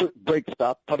came to a quick brake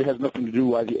stop. Probably has nothing to do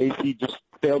why the AC just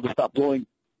failed to stop blowing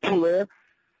cool air.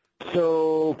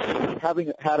 So,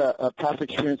 having had a past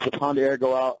experience with Honda Air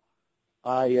go out,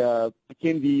 I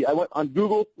went on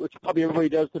Google, which probably everybody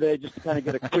does today, just to kind of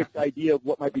get a quick idea of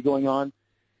what might be going on.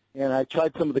 And I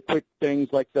tried some of the quick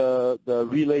things like the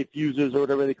relay fuses or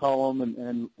whatever they call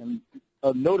them, and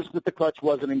noticed that the clutch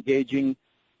wasn't engaging.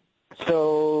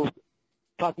 So,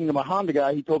 talking to my Honda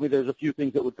guy, he told me there's a few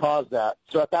things that would cause that.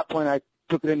 So at that point, I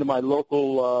took it into my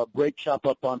local brake shop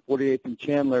up on 48th and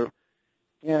Chandler.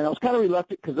 And I was kind of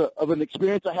reluctant because of an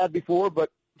experience I had before, but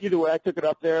either way, I took it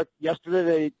up there.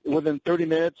 Yesterday, within 30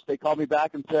 minutes, they called me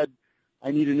back and said,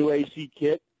 I need a new AC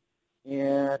kit.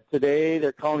 And today,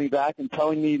 they're calling me back and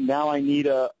telling me now I need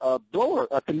a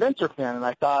condenser fan. And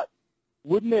I thought,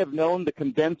 wouldn't they have known the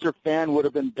condenser fan would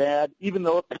have been bad, even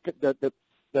though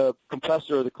the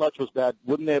compressor or the clutch was bad?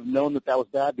 Wouldn't they have known that was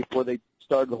bad before they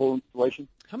started the whole installation?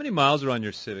 How many miles are on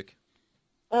your Civic?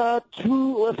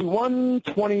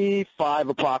 125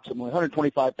 approximately,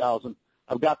 125,000.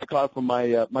 I've got the car from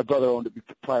my brother owned it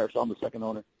prior, so I'm the second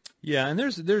owner. Yeah, and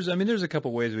there's a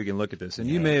couple ways we can look at this, and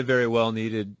you may have very well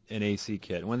needed an AC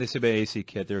kit. And when they say about AC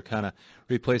kit, they're kind of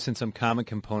replacing some common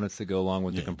components that go along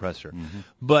with the compressor.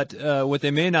 But what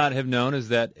they may not have known is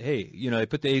that, hey, they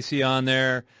put the AC on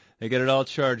there. They get it all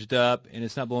charged up, and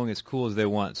it's not blowing as cool as they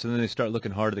want. So then they start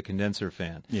looking hard at the condenser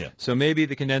fan. Yeah. So maybe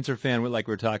the condenser fan, like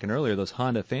we were talking earlier, those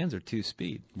Honda fans are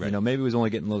 2-speed. Right. You know, maybe it was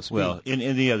only getting low speed. Well, and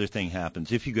the other thing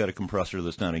happens. If you got a compressor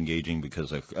that's not engaging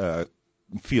because a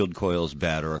field coil is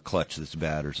bad or a clutch that's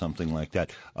bad or something like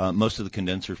that, most of the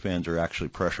condenser fans are actually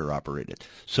pressure operated.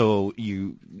 So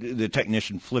the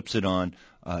technician flips it on.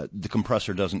 The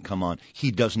compressor doesn't come on.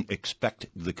 He doesn't expect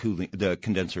the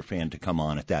condenser fan to come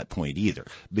on at that point either,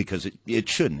 because it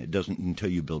shouldn't. It doesn't until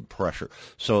you build pressure.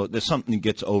 So there's something that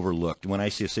gets overlooked. When I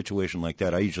see a situation like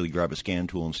that, I usually grab a scan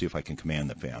tool and see if I can command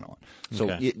the fan on. So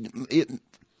it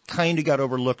kind of got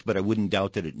overlooked, but I wouldn't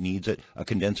doubt that it needs it. A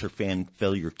condenser fan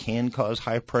failure can cause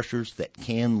high pressures that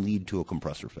can lead to a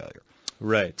compressor failure.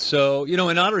 Right. So, in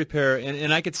auto repair,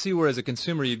 and I could see where as a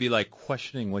consumer you'd be like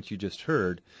questioning what you just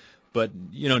heard. But,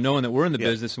 knowing that we're in the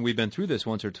business and we've been through this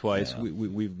once or twice,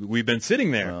 we've been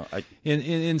sitting there. Well,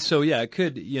 and so, it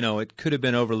could, it could have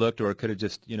been overlooked, or it could have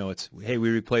just, it's, hey, we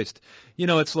replaced,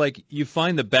 it's like you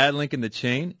find the bad link in the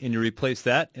chain and you replace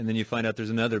that, and then you find out there's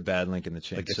another bad link in the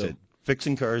chain. Like I said,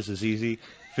 fixing cars is easy.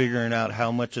 Figuring out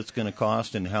how much it's going to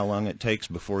cost and how long it takes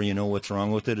before you know what's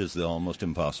wrong with it is the almost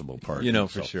impossible part.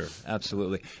 For sure.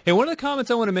 Absolutely. Hey, one of the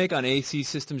comments I want to make on AC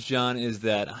systems, John, is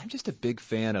that I'm just a big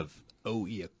fan of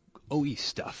OE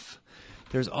stuff.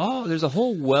 There's a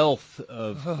whole wealth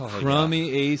of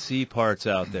crummy AC parts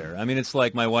out there. I mean, it's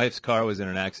like my wife's car was in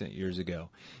an accident years ago,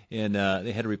 and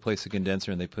they had to replace the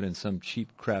condenser, and they put in some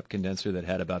cheap crap condenser that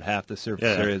had about half the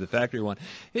surface area of the factory one.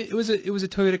 It was a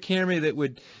Toyota Camry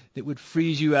that would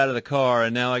freeze you out of the car,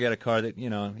 and now I got a car that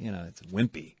it's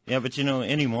wimpy. Yeah, but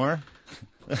anymore,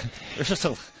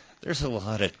 there's a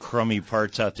lot of crummy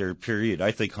parts out there. Period.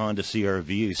 I think Honda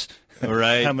CR-Vs.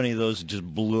 Right. How many of those just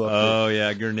blew up? Oh,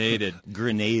 yeah, grenaded,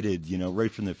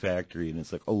 right from the factory, and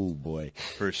it's like, oh, boy.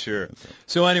 For sure.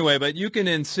 So anyway, but you can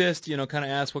insist, kind of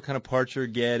ask what kind of parts you're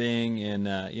getting,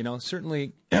 and,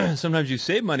 certainly sometimes you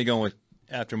save money going with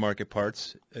aftermarket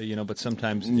parts, but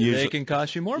sometimes they can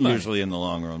cost you more money. Usually in the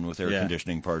long run with air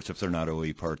conditioning parts, if they're not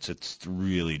OE parts, it's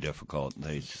really difficult.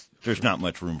 There's not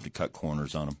much room to cut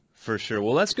corners on them. For sure.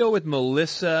 Well, let's go with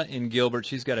Melissa in Gilbert.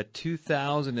 She's got a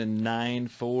 2009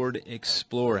 Ford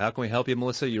Explorer. How can we help you,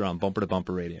 Melissa? You're on Bumper to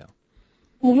Bumper Radio.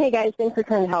 Hey, guys. Thanks for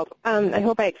trying to help. I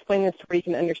hope I explained this where you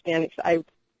can understand it, because I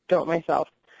don't myself.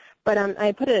 But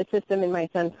I put a system in my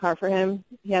son's car for him.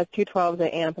 He has 212s, an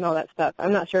amp, and all that stuff.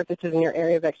 I'm not sure if this is in your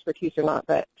area of expertise or not,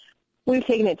 but we've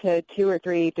taken it to 2 or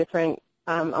 3 different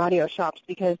audio shops,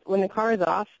 because when the car is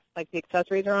off, like the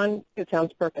accessories are on, it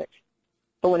sounds perfect.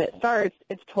 But when it starts,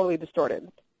 it's totally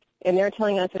distorted. And they're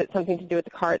telling us that it's something to do with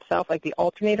the car itself, like the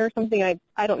alternator or something.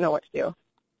 I don't know what to do.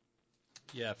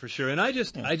 Yeah, for sure. And I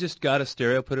just got a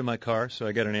stereo put in my car, so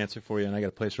I got an answer for you, and I got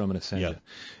a place where I'm going to send you.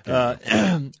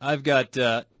 I've got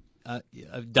Don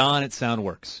at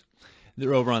Soundworks.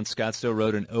 They're over on Scottsdale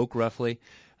Road in Oak, roughly.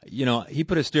 He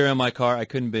put a stereo in my car. I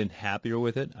couldn't have been happier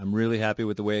with it. I'm really happy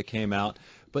with the way it came out.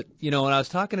 But, when I was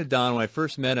talking to Don when I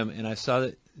first met him, and I saw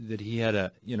that he had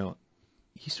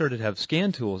he started to have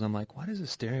scan tools. I'm like, why does a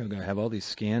stereo guy have all these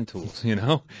scan tools,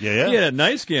 Yeah. He had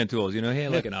nice scan tools, He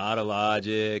had like an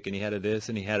Autologic, and he had a this,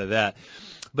 and he had a that.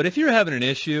 But if you're having an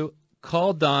issue,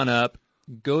 call Don up,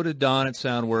 go to Don at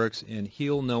Soundworks, and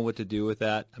he'll know what to do with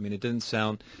that. I mean, it doesn't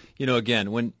sound,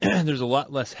 again, when there's a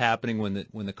lot less happening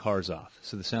when the car's off.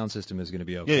 So the sound system is going to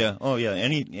be okay. Yeah. Oh, yeah.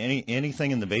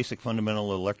 Anything in the basic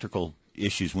fundamental electrical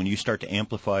issues, when you start to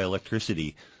amplify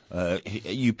electricity,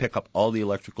 you pick up all the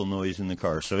electrical noise in the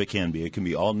car. So it can be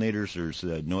alternators. There's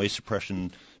noise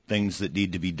suppression things that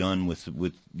need to be done with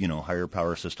higher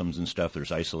power systems and stuff.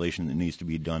 There's isolation that needs to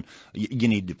be done. You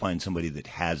need to find somebody that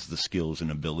has the skills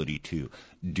and ability to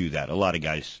do that. A lot of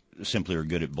guys simply are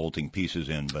good at bolting pieces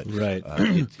in, but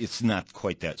it's not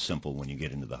quite that simple when you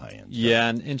get into the high end. Yeah,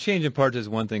 and changing parts is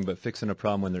one thing, but fixing a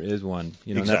problem when there is one,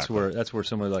 exactly. that's where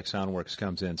somebody like Soundworks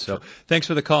comes in. So thanks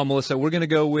for the call, Melissa. We're going to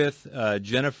go with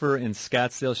Jennifer in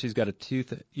Scottsdale. She's got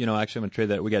actually I'm going to trade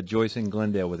that. We got Joyce in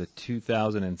Glendale with a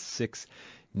 2006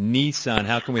 Nissan.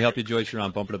 How can we help you, Joyce? You're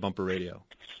on Bumper to Bumper Radio.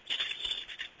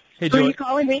 Hey, Joyce. Are you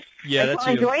calling me? Yeah, that's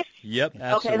you. Joyce? Yep,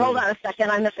 absolutely. Okay, hold on a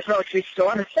second. I'm at the grocery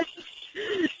store.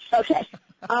 Okay.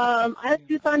 I have a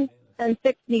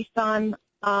 2006 Nissan.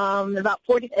 About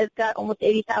 40. It's got almost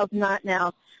 80,000 on it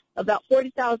now. About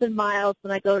 40,000 miles.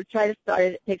 When I go to try to start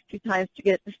it, it takes 2 times to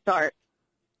get it to start.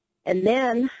 And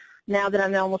then, now that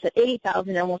I'm almost at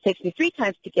 80,000, it almost takes me 3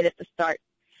 times to get it to start.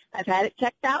 I've had it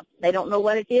checked out. They don't know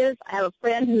what it is. I have a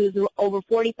friend who's over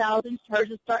 40,000. Hers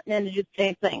is starting in to do the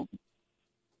same thing.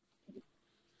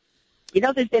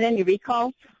 If there's been any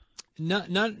recalls? Not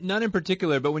in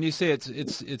particular, but when you say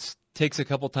it's takes a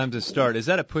couple times to start. Is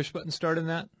that a push-button start in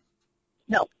that?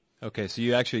 No. Okay, so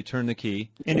you actually turn the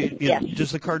key. And Yes.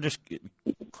 does the car just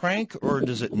crank, or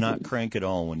does it not crank at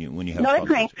all when you have? No, it problems?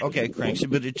 cranks. Okay, it cranks,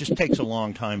 but it just takes a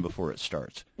long time before it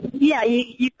starts. Yeah,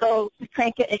 you go to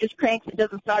crank it, it just cranks, it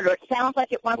doesn't start, or it sounds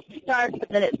like it wants to start, but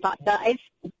then it dies.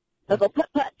 It'll go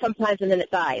put-put sometimes, and then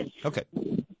it dies. Okay.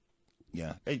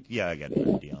 Yeah, I got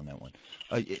an idea on that one.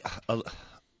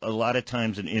 A lot of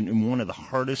times, and one of the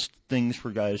hardest things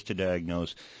for guys to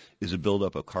diagnose is a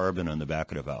buildup of carbon on the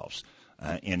back of the valves.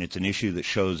 And it's an issue that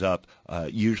shows up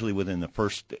usually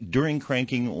during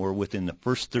cranking or within the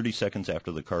first 30 seconds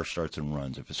after the car starts and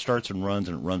runs. If it starts and runs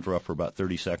rough for about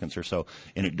 30 seconds or so,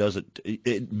 and it does it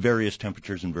at various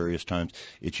temperatures and various times,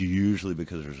 it's usually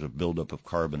because there's a buildup of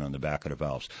carbon on the back of the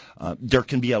valves. There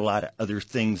can be a lot of other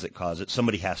things that cause it.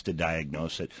 Somebody has to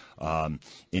diagnose it, and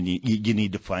you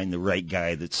need to find the right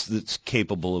guy that's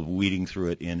capable of weeding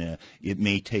through it. And it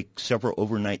may take several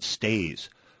overnight stays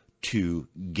to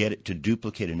get it to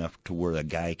duplicate enough to where a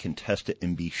guy can test it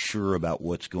and be sure about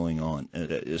what's going on,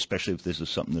 especially if this is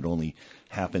something that only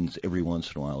happens every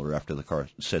once in a while or after the car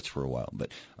sits for a while. But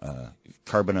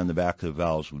carbon on the back of the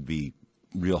valves would be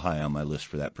real high on my list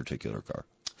for that particular car.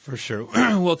 For sure.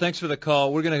 Well, thanks for the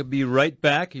call. We're going to be right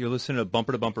back. You're listening to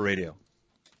Bumper to Bumper Radio.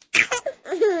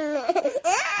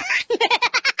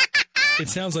 It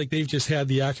sounds like they've just had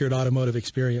the accurate automotive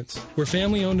experience. We're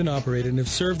family-owned and operated and have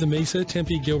served the Mesa,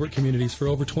 Tempe, Gilbert communities for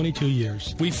over 22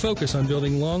 years. We focus on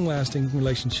building long-lasting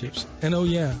relationships and,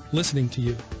 listening to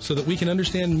you so that we can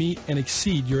understand, meet, and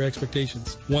exceed your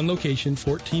expectations. One location,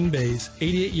 14 bays,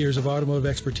 88 years of automotive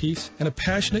expertise, and a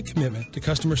passionate commitment to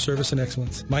customer service and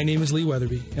excellence. My name is Lee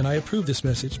Weatherby, and I approve this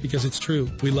message because it's true.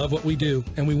 We love what we do,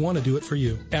 and we want to do it for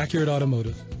you. Accurate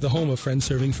Automotive, the home of friends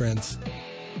serving friends.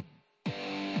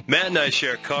 Matt and I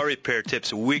share car repair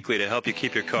tips weekly to help you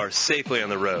keep your car safely on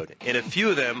the road, and a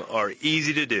few of them are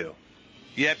easy to do.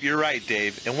 Yep, you're right,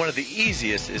 Dave. And one of the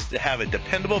easiest is to have a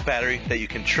dependable battery that you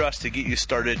can trust to get you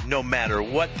started no matter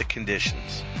what the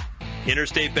conditions.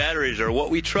 Interstate batteries are what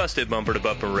we trust at Bumper to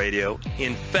Bumper Radio.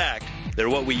 In fact, they're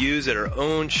what we use at our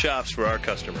own shops for our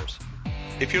customers.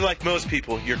 If you're like most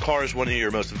people, your car is one of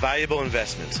your most valuable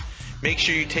investments. Make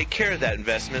sure you take care of that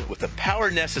investment with the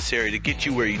power necessary to get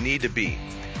you where you need to be.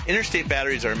 Interstate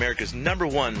batteries are America's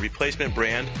 #1 replacement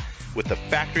brand with the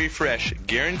factory fresh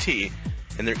guarantee,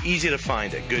 and they're easy to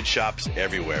find at good shops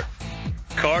everywhere.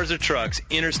 Cars or trucks,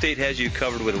 Interstate has you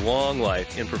covered with long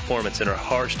life and performance in our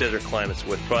harsh desert climates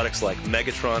with products like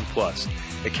Megatron Plus.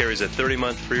 It carries a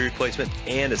 30-month free replacement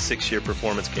and a 6-year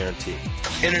performance guarantee.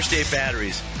 Interstate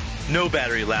batteries. No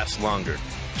battery lasts longer.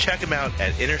 Check them out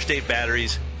at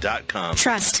interstatebatteries.com.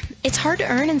 Trust. It's hard to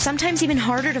earn and sometimes even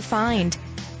harder to find.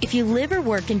 If you live or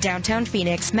work in downtown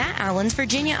Phoenix, Matt Allen's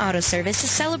Virginia Auto Service is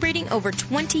celebrating over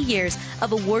 20 years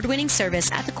of award-winning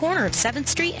service at the corner of 7th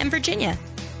Street and Virginia.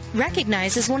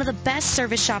 Recognized as one of the best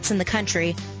service shops in the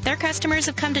country, their customers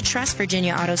have come to trust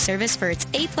Virginia Auto Service for its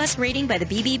A+ rating by the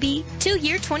BBB,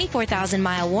 2-year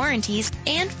 24,000-mile warranties,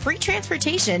 and free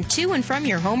transportation to and from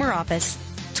your home or office.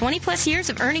 20-plus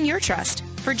years of earning your trust.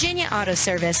 Virginia Auto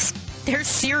Service. They're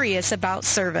serious about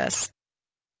service.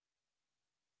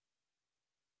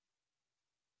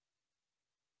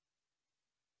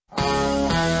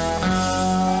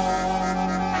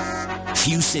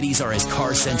 Few cities are as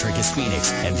car-centric as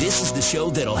Phoenix, and this is the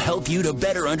show that'll help you to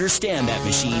better understand that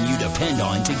machine you depend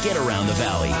on to get around the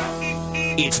valley.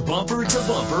 It's Bumper to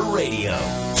Bumper Radio.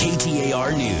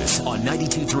 KTAR News on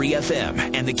 92.3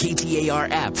 FM and the KTAR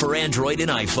app for Android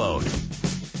and iPhone.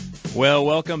 Well,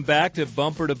 welcome back to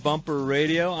Bumper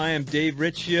Radio. I am Dave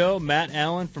Riccio. Matt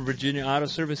Allen from Virginia Auto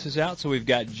Service is out, so we've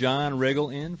got John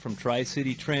Riggle in from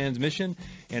Tri-City Transmission,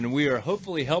 and we are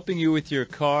hopefully helping you with your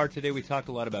car. Today we talked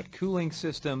a lot about cooling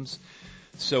systems.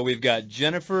 So we've got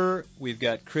Jennifer, we've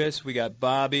got Chris, we got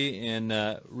Bobby,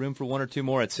 and room for one or two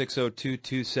more at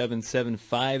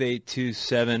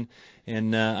 602-277-5827.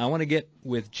 And I want to get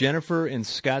with Jennifer in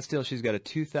Scottsdale. She's got a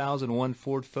 2001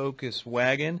 Ford Focus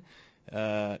wagon.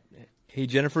 Hey,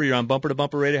 Jennifer, you're on Bumper to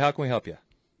Bumper Radio. How can we help you?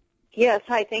 Yes,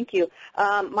 hi, thank you.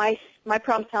 My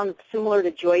problem sounds similar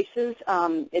to Joyce's.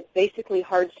 It's basically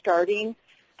hard starting,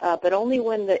 but only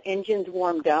when the engine's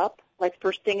warmed up. Like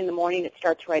first thing in the morning, it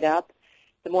starts right up.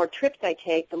 The more trips I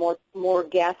take, the more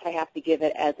gas I have to give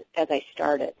it as I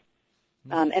start it.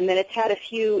 And then it's had a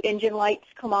few engine lights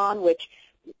come on, which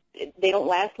they don't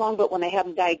last long, but when I have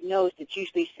them diagnosed, it's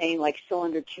usually saying like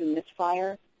cylinder 2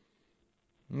 misfire.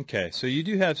 Okay, so you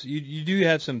do have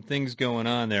some things going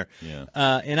on there. Yeah.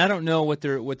 And I don't know what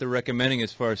they're recommending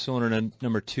as far as cylinder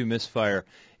number 2 misfire.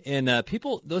 And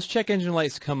those check engine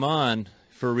lights come on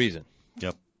for a reason.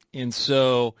 Yep. And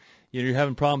so you're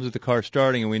having problems with the car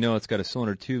starting, and we know it's got a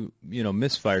cylinder 2,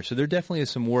 misfire. So there definitely is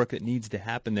some work that needs to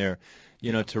happen there,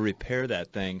 to repair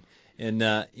that thing. And,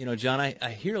 John,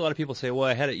 I hear a lot of people say, well,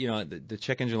 I had it, the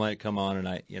check engine light come on, and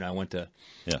I went to,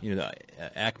 the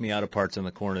Acme Auto Parts on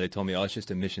the corner. They told me, oh, it's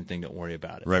just a emission thing. Don't worry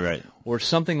about it. Right. Or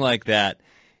something like that.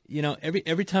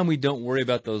 Every time we don't worry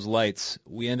about those lights,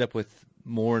 we end up with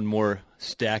more and more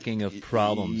stacking of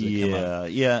problems that come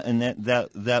up. Yeah, and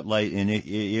that light, and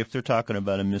if they're talking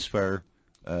about a misfire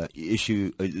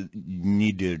issue, you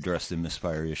need to address the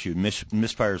misfire issue.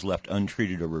 Misfires left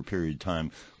untreated over a period of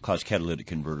time cause catalytic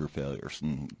converter failures,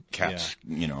 and cats,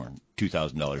 are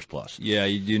 $2,000 plus. Yeah,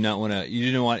 you do not want to.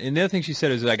 And the other thing she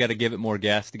said is, I got to give it more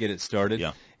gas to get it started.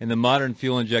 Yeah. And the modern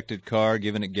fuel-injected car,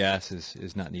 giving it gas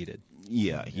is not needed.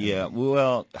 Yeah.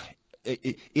 Well,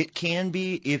 it can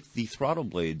be if the throttle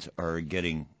blades are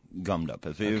getting gummed up.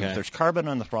 If there's carbon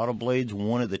on the throttle blades,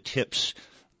 one of the tip-offs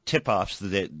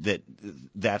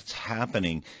that's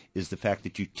happening is the fact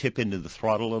that you tip into the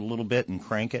throttle a little bit and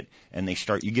crank it, and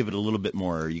you give it a little bit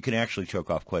more air. You can actually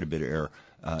choke off quite a bit of air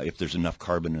if there's enough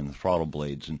carbon in the throttle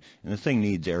blades, and the thing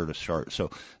needs air to start. So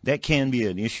that can be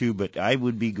an issue, but I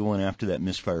would be going after that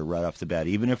misfire right off the bat,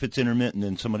 even if it's intermittent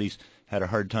and somebody's had a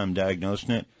hard time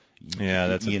diagnosing it. Yeah,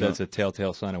 that's a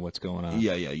telltale sign of what's going on.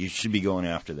 Yeah, you should be going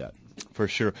after that. For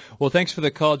sure. Well, thanks for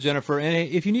the call, Jennifer. And hey,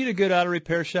 if you need a good auto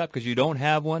repair shop because you don't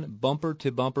have one,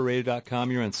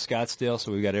 bumpertobumperradio.com. You're in Scottsdale,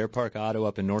 so we've got Air Park Auto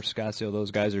up in North Scottsdale.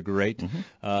 Those guys are great.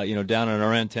 Mm-hmm. Down on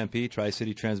our end, Tempe,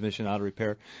 Tri-City Transmission Auto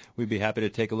Repair. We'd be happy to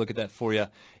take a look at that for you.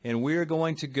 And we're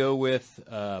going to go with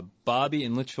Bobby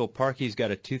in Litchfield Park. He's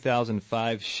got a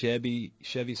 2005 Chevy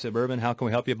Suburban. How can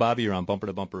we help you, Bobby? You're on Bumper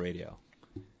to Bumper Radio.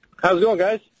 How's it going,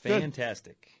 guys?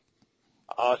 Fantastic.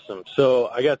 Awesome. So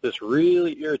I got this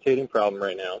really irritating problem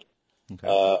right now.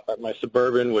 My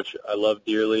Suburban, which I love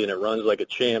dearly, and it runs like a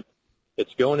champ,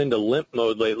 it's going into limp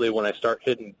mode lately when I start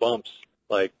hitting bumps.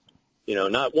 Like,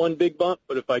 not one big bump,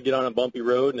 but if I get on a bumpy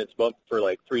road and it's bumped for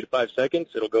like 3 to 5 seconds,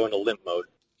 it'll go into limp mode.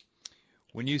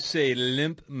 When you say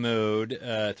limp mode,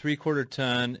 3/4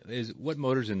 ton, what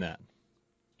motor's in that?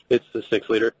 It's the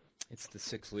 6-liter. It's the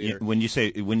 6-liter. When you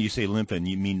say limping,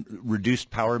 you mean reduced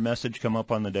power message come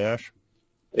up on the dash?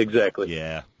 Exactly.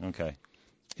 Yeah. Okay.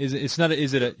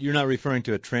 You're not referring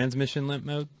to a transmission limp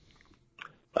mode?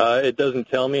 It doesn't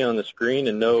tell me on the screen,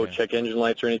 and no check engine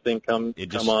lights or anything come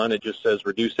on. It just says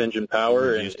reduce engine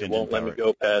power, and it won't let me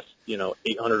go past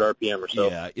 800 RPM or so.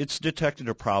 Yeah, it's detected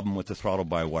a problem with the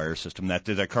throttle-by-wire system.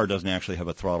 That car doesn't actually have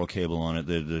a throttle cable on it.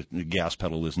 The gas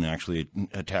pedal isn't actually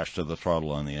attached to the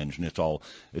throttle on the engine. It's all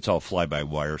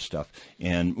fly-by-wire stuff.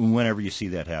 And whenever you see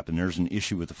that happen, there's an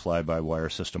issue with the fly-by-wire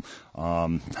system.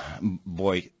 In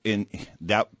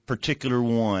that particular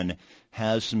one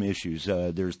has some issues.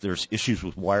 There's issues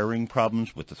with wiring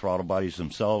problems with the throttle bodies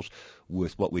themselves,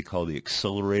 with what we call the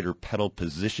accelerator pedal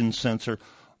position sensor.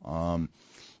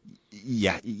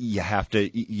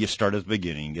 You start at the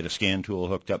beginning, get a scan tool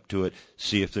hooked up to it,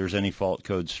 see if there's any fault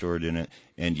code stored in it,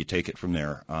 and you take it from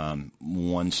there,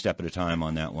 one step at a time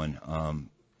on that one.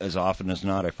 As often as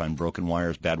not, I find broken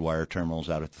wires, bad wire terminals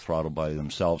out at the throttle body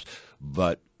themselves,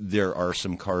 but there are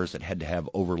some cars that had to have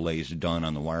overlays done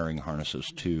on the wiring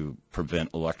harnesses to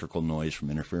prevent electrical noise from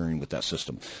interfering with that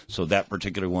system. So that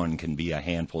particular one can be a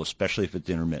handful, especially if it's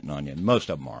intermittent on you. And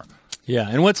most of them are. Yeah,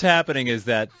 and what's happening is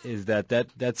that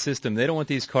system, they don't want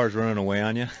these cars running away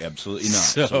on you. Absolutely not.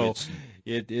 So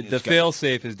the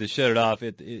fail-safe is to shut it off.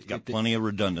 It's got plenty of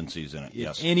redundancies in it,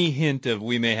 yes. Any hint of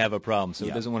we may have a problem, so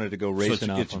it doesn't want it to go racing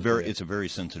off. It's a very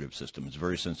sensitive system. It's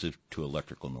very sensitive to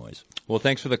electrical noise. Well,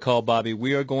 thanks for the call, Bobby.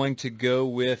 We are going to go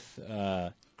with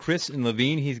Chris in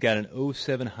Levine. He's got an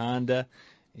 07 Honda.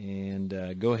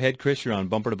 And go ahead, Chris. You're on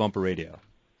Bumper to Bumper Radio.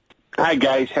 Hi,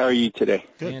 guys. How are you today?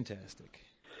 Good. Fantastic.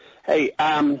 Hey,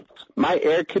 my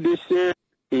air conditioner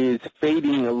is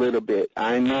fading a little bit.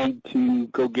 I need to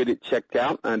go get it checked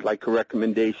out. I'd like a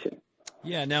recommendation.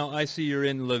 Yeah, now I see you're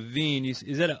in Levine.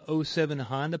 Is that a 07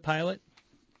 Honda Pilot?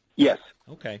 Yes.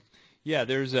 Okay. Yeah,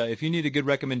 there's if you need a good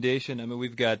recommendation, I mean,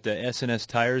 we've got S&S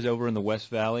Tires over in the West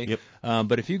Valley. Yep.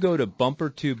 But if you go to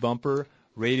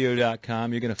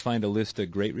bumpertobumperradio.com, you're going to find a list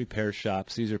of great repair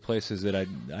shops. These are places that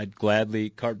I'd gladly,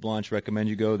 carte blanche, recommend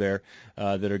you go there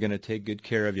that are going to take good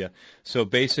care of you. So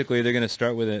basically, they're going to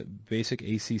start with a basic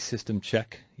AC system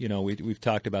check. You know, we've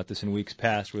talked about this in weeks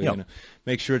past. We're going to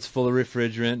make sure it's full of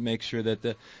refrigerant, make sure that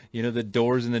the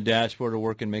doors in the dashboard are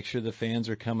working, make sure the fans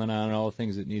are coming on, and all the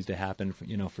things that needs to happen,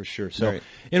 for sure. So,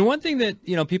 and one thing that,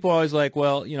 people are always like,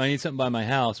 well, I need something by my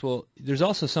house. Well, there's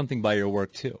also something by your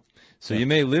work too. So you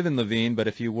may live in Laveen, but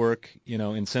if you work,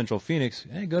 in Central Phoenix,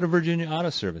 hey, go to Virginia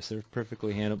Auto Service. They're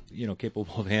perfectly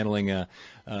capable of handling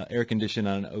air condition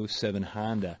on an 07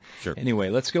 Honda. Sure. Anyway,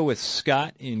 let's go with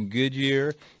Scott in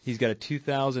Goodyear. He's got a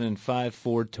 2005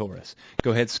 Ford Taurus.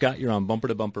 Go ahead, Scott. You're on Bumper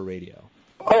to Bumper Radio.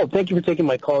 Oh, thank you for taking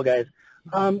my call, guys.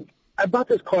 I bought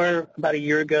this car about a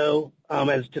year ago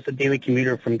as just a daily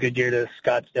commuter from Goodyear to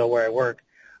Scottsdale, where I work,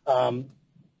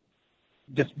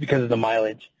 just because of the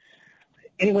mileage.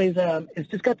 Anyways, it's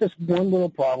just got this one little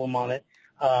problem on it.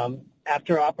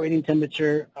 After operating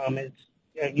temperature,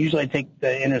 usually I take the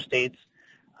interstates.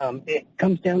 It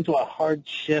comes down to a hard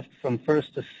shift from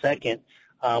first to second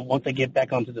once I get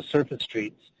back onto the surface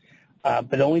streets.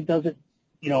 But it only does it,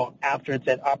 after it's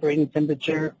at operating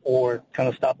temperature or kind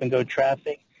of stop-and-go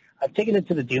traffic. I've taken it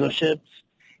to the dealerships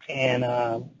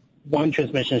and one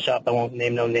transmission shop, I won't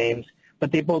name no names,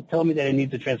 but they both tell me that it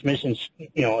needs a transmission,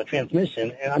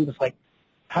 and I'm just like,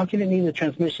 how can it need a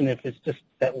transmission if it's just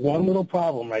that one little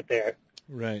problem right there?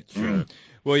 Right. Sure.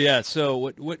 Well, yeah.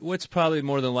 So what's probably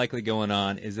more than likely going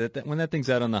on is that when that thing's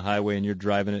out on the highway and you're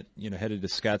driving it, headed to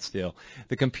Scottsdale,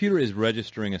 the computer is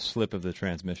registering a slip of the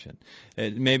transmission.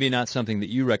 It maybe not something that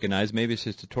you recognize. Maybe it's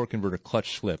just a torque converter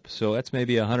clutch slip. So that's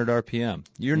maybe 100 RPM.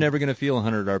 You're never going to feel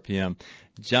 100 RPM.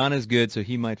 John is good, so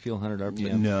he might feel 100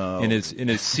 RPM in his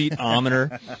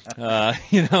seatometer,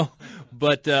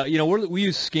 But we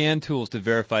use scan tools to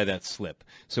verify that slip,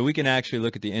 so we can actually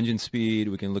look at the engine speed,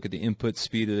 we can look at the input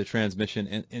speed of the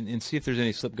transmission, and see if there's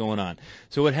any slip going on.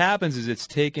 So what happens is it's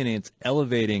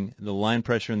elevating the line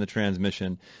pressure in the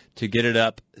transmission to get it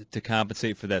up to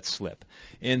compensate for that slip.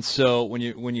 And so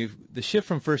the shift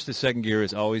from first to second gear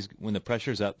is always, when the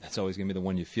pressure's up, that's always going to be the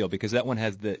one you feel, because that one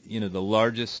has the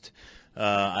largest,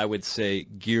 I would say,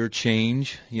 gear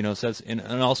change, so that's, and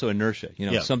also inertia,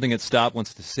 something at stop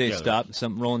wants to say stop,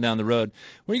 something rolling down the road.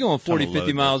 When you're going 40,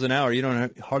 50 miles an hour, you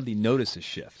don't hardly notice a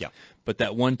shift. Yeah. But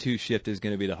that 1-2 shift is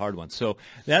going to be the hard one. So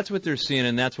that's what they're seeing,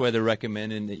 and that's why they're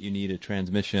recommending that you need a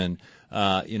transmission.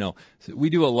 So we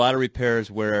do a lot of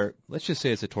repairs where, let's just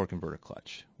say it's a torque converter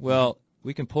clutch. Well,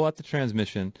 we can pull out the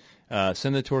transmission,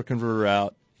 send the torque converter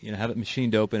out, have it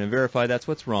machined open, and verify that's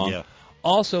what's wrong. Yeah.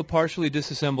 Also, partially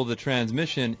disassemble the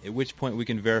transmission, at which point we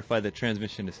can verify the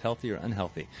transmission is healthy or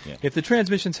unhealthy. Yeah. If the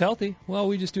transmission's healthy, well,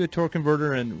 we just do a torque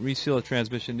converter and reseal the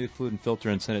transmission, new fluid and filter,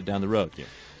 and send it down the road. Yeah.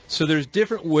 So there's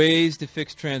different ways to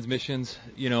fix transmissions.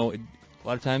 A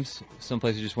lot of times, some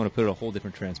places just want to put a whole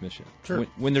different transmission. Sure.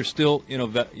 When there's still,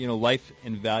 life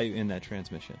and value in that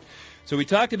transmission. So we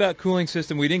talked about cooling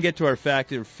system. We didn't get to our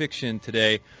fact or fiction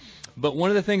today. But one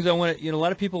of the things I want to, a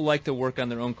lot of people like to work on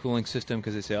their own cooling system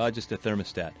because they say, just a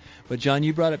thermostat. But, John,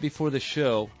 you brought it before the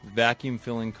show, vacuum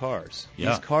filling cars. Yeah.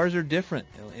 These cars are different,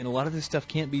 and a lot of this stuff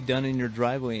can't be done in your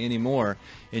driveway anymore,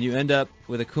 and you end up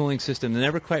with a cooling system that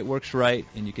never quite works right,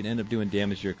 and you can end up doing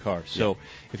damage to your car. So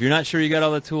if you're not sure you got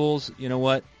all the tools, you know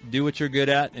what? Do what you're good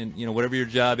at, and, whatever your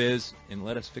job is, and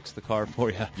let us fix the car for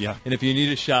you. Yeah. And if you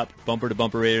need a shop,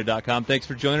 bumpertobumperradio.com. Thanks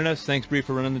for joining us. Thanks, Bree,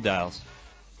 for running the dials.